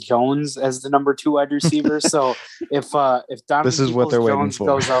Peoples-Jones as the number 2 wide receiver. So if Donovan this is what they're waiting for,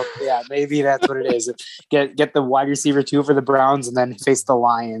 goes up, maybe that's what it is. Get the wide receiver 2 for the Browns, and then face the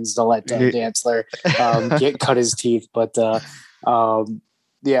Lions to let Dantzler cut his teeth. But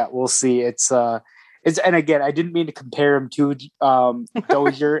we'll see. It's and again, I didn't mean to compare him to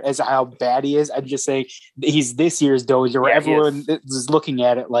Dozier as how bad he is. I'm just saying he's this year's Dozier, where everyone is looking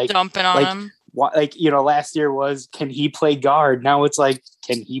at it like dumping on him. Last year was, can he play guard? Now it's like,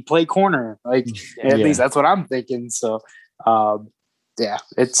 can he play corner? At least that's what I'm thinking. So,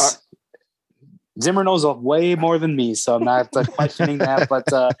 it's Zimmer knows way more than me, so I'm not questioning that. But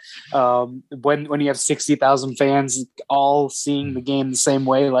when you have 60,000 fans all seeing the game the same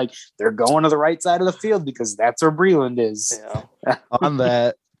way, like they're going to the right side of the field because that's where Breland is. Yeah. On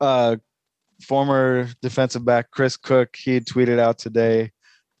that, former defensive back Chris Cook, he tweeted out today.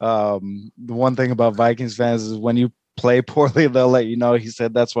 The one thing about Vikings fans is when you play poorly, they'll let you know. He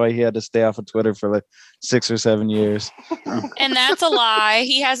said that's why he had to stay off of Twitter for like 6 or 7 years. And that's a lie.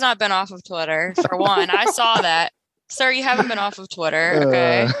 He has not been off of Twitter, for one. I saw that. Sir, you haven't been off of Twitter.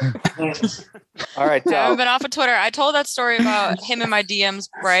 Okay. All right. I haven't been off of Twitter. I told that story about him in my DMs,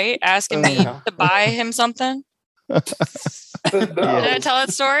 right? Asking me to buy him something. Did I tell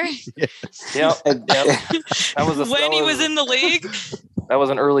that story? Yes. Yep. That was when he was in the league. That was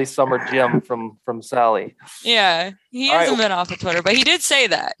an early summer gem from Sally. Yeah, he hasn't been off of Twitter, but he did say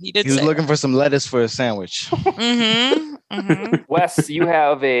that. He was looking for some lettuce for a sandwich. Wes, you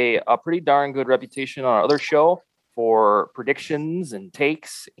have a pretty darn good reputation on our other show for predictions and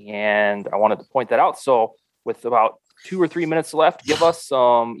takes, and I wanted to point that out. So with about 2 or 3 minutes left, give us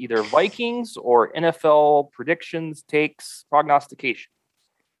some either Vikings or NFL predictions, takes, prognostication.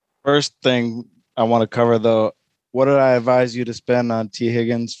 First thing I want to cover, though, what did I advise you to spend on T.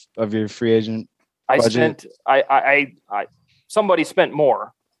 Higgins of your free agent budget? Somebody spent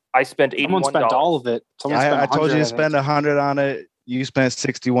more. I spent $81. Someone spent all of it. I told you to spend $100 on it. You spent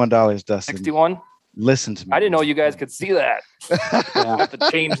 $61, Dustin. 61? Listen to me. I didn't know you guys could see that. You have to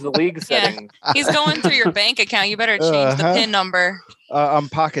change the league setting. He's going through your bank account. You better change the PIN number. I'm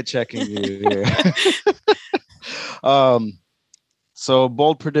pocket checking you here. So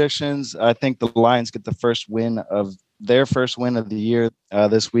bold predictions. I think the Lions get their first win of the year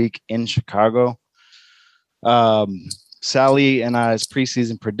this week in Chicago. Sally and I's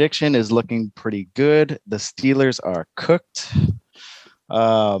preseason prediction is looking pretty good. The Steelers are cooked.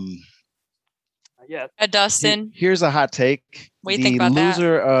 Dustin. Here's a hot take. What do you think about that? The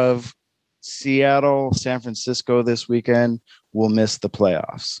loser of Seattle, San Francisco this weekend will miss the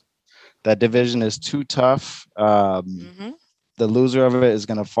playoffs. That division is too tough. The loser of it is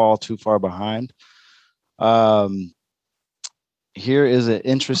going to fall too far behind. Here is an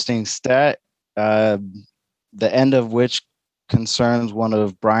interesting stat, the end of which concerns one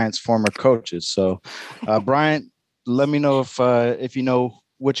of Bryant's former coaches. So, Bryant, let me know if you know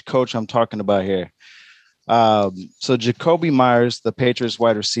which coach I'm talking about here. So Jacoby Myers, the Patriots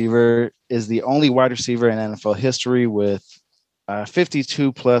wide receiver, is the only wide receiver in NFL history with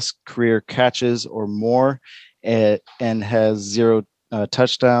 52 plus career catches or more, and has 0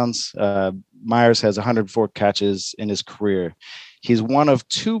 touchdowns. Myers has 104 catches in his career. He's one of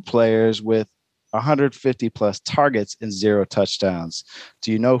 2 players with 150 plus targets and 0 touchdowns.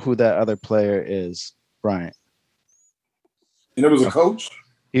 Do you know who that other player is, Bryant? And it was a coach?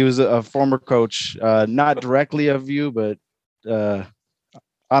 He was a former coach, not directly of you, but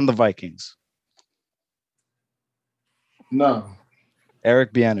on the Vikings. No.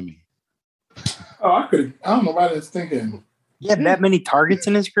 Eric Bieniemy. Oh, I don't know why I was thinking. He had that many targets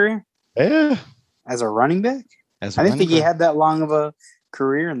in his career? Yeah. As a running back? I didn't think he had that long of a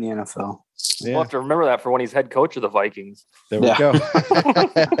career in the NFL. Yeah. We'll have to remember that for when he's head coach of the Vikings. There we go.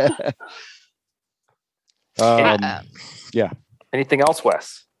 Yeah. Anything else,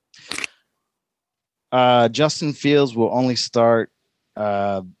 Wes? Justin Fields will only start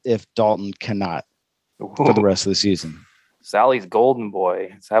if Dalton cannot for the rest of the season. Sally's golden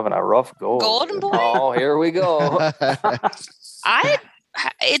boy. He's having a rough go. Golden boy? Oh, here we go.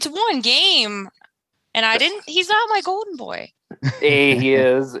 It's one game, and he's not my golden boy. A, he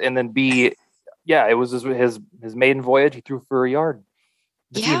is, and then B, yeah, it was his maiden voyage. He threw for a yard.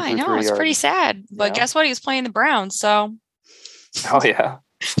 Yeah, I know. It's pretty sad. But guess what? He was playing the Browns, so. Oh, yeah.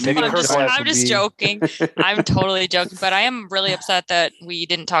 Maybe I'm just joking. I'm totally joking, but I am really upset that we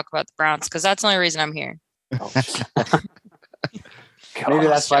didn't talk about the Browns because that's the only reason I'm here. Oh. Maybe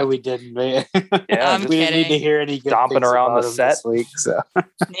that's why we didn't. Yeah, I'm we didn't need to hear any good stomping things around about the him set this week. So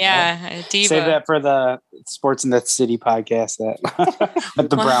yeah, Diva. Save that for the Sports in the City podcast that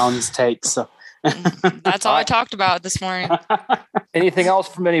the Browns take. So that's all I talked about this morning. Anything else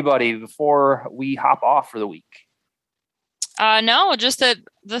from anybody before we hop off for the week? No, just that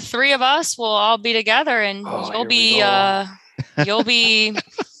the three of us will all be together, and you'll be, I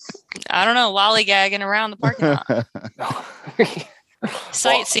don't know, lollygagging around the parking lot,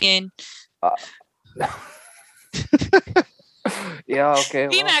 sightseeing. Yeah, okay.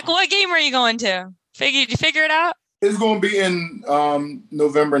 BMAC, what game are you going to? Did you figure it out? It's going to be in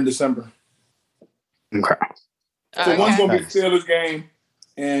November and December. Okay. So one's going to be the Steelers game,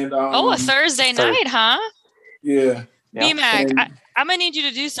 and a Thursday night, huh? Yeah. BMAC, I'm gonna need you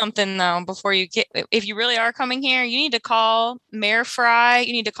to do something though before you get. If you really are coming here, you need to call Mayor Fry.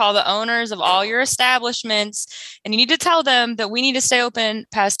 You need to call the owners of all your establishments, and you need to tell them that we need to stay open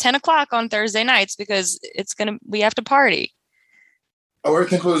past 10 o'clock on Thursday nights because we have to party. Oh,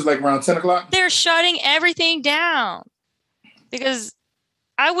 everything closes like around 10 o'clock? They're shutting everything down because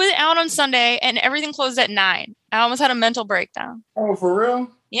I went out on Sunday and everything closed at 9. I almost had a mental breakdown. Oh, for real?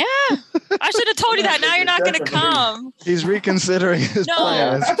 Yeah. I should have told you that. Now you're not going to come. He's reconsidering his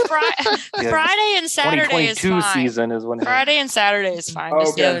plans. Friday and Saturday is fine. Season is when Friday and Saturday is fine.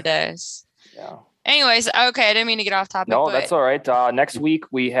 Just the other days. Yeah. Anyways, okay. I didn't mean to get off topic. No, that's all right. Next week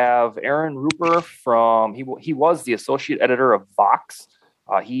we have Aaron Rupert he was the associate editor of Vox.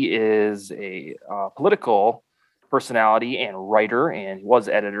 He is a political personality and writer, and he was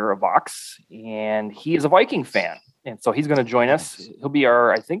editor of Vox, and he is a Viking fan. And so he's going to join us. He'll be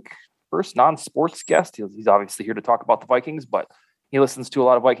our, I think, first non-sports guest. He's obviously here to talk about the Vikings, but he listens to a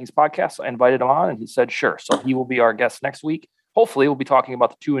lot of Vikings podcasts. So I invited him on, and he said, sure. So he will be our guest next week. Hopefully, we'll be talking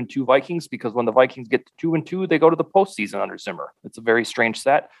about the 2-2 Vikings, because when the Vikings get to 2-2, they go to the postseason under Zimmer. It's a very strange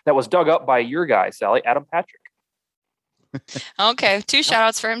set that was dug up by your guy, Sally, Adam Patrick. Okay, 2 shout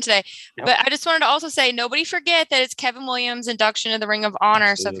outs for him today. Yep. But I just wanted to also say, nobody forget that it's Kevin Williams' induction to the Ring of Honor.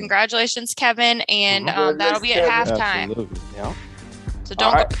 Absolutely. So congratulations, Kevin. And that'll be at halftime. Yeah. So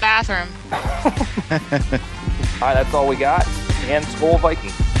don't go to the bathroom. All right, that's all we got. And Skol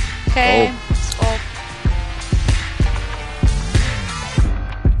Vikings. Okay. Skol.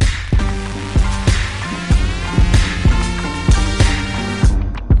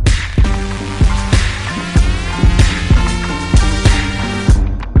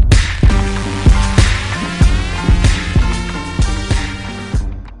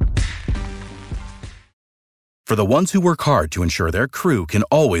 For the ones who work hard to ensure their crew can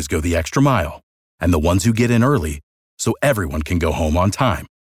always go the extra mile, and the ones who get in early so everyone can go home on time,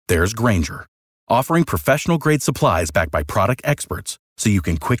 there's Grainger, offering professional-grade supplies backed by product experts so you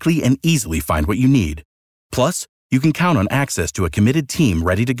can quickly and easily find what you need. Plus, you can count on access to a committed team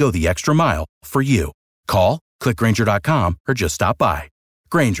ready to go the extra mile for you. Call, click Grainger.com, or just stop by.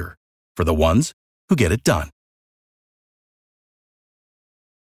 Grainger, for the ones who get it done.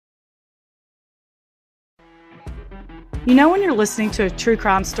 You know when you're listening to a true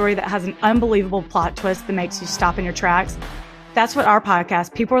crime story that has an unbelievable plot twist that makes you stop in your tracks? That's what our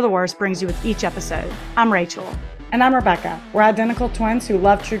podcast, People Are the Worst, brings you with each episode. I'm Rachel. And I'm Rebecca. We're identical twins who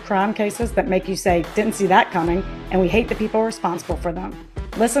love true crime cases that make you say, didn't see that coming, and we hate the people responsible for them.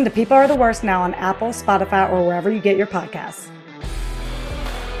 Listen to People Are the Worst now on Apple, Spotify, or wherever you get your podcasts.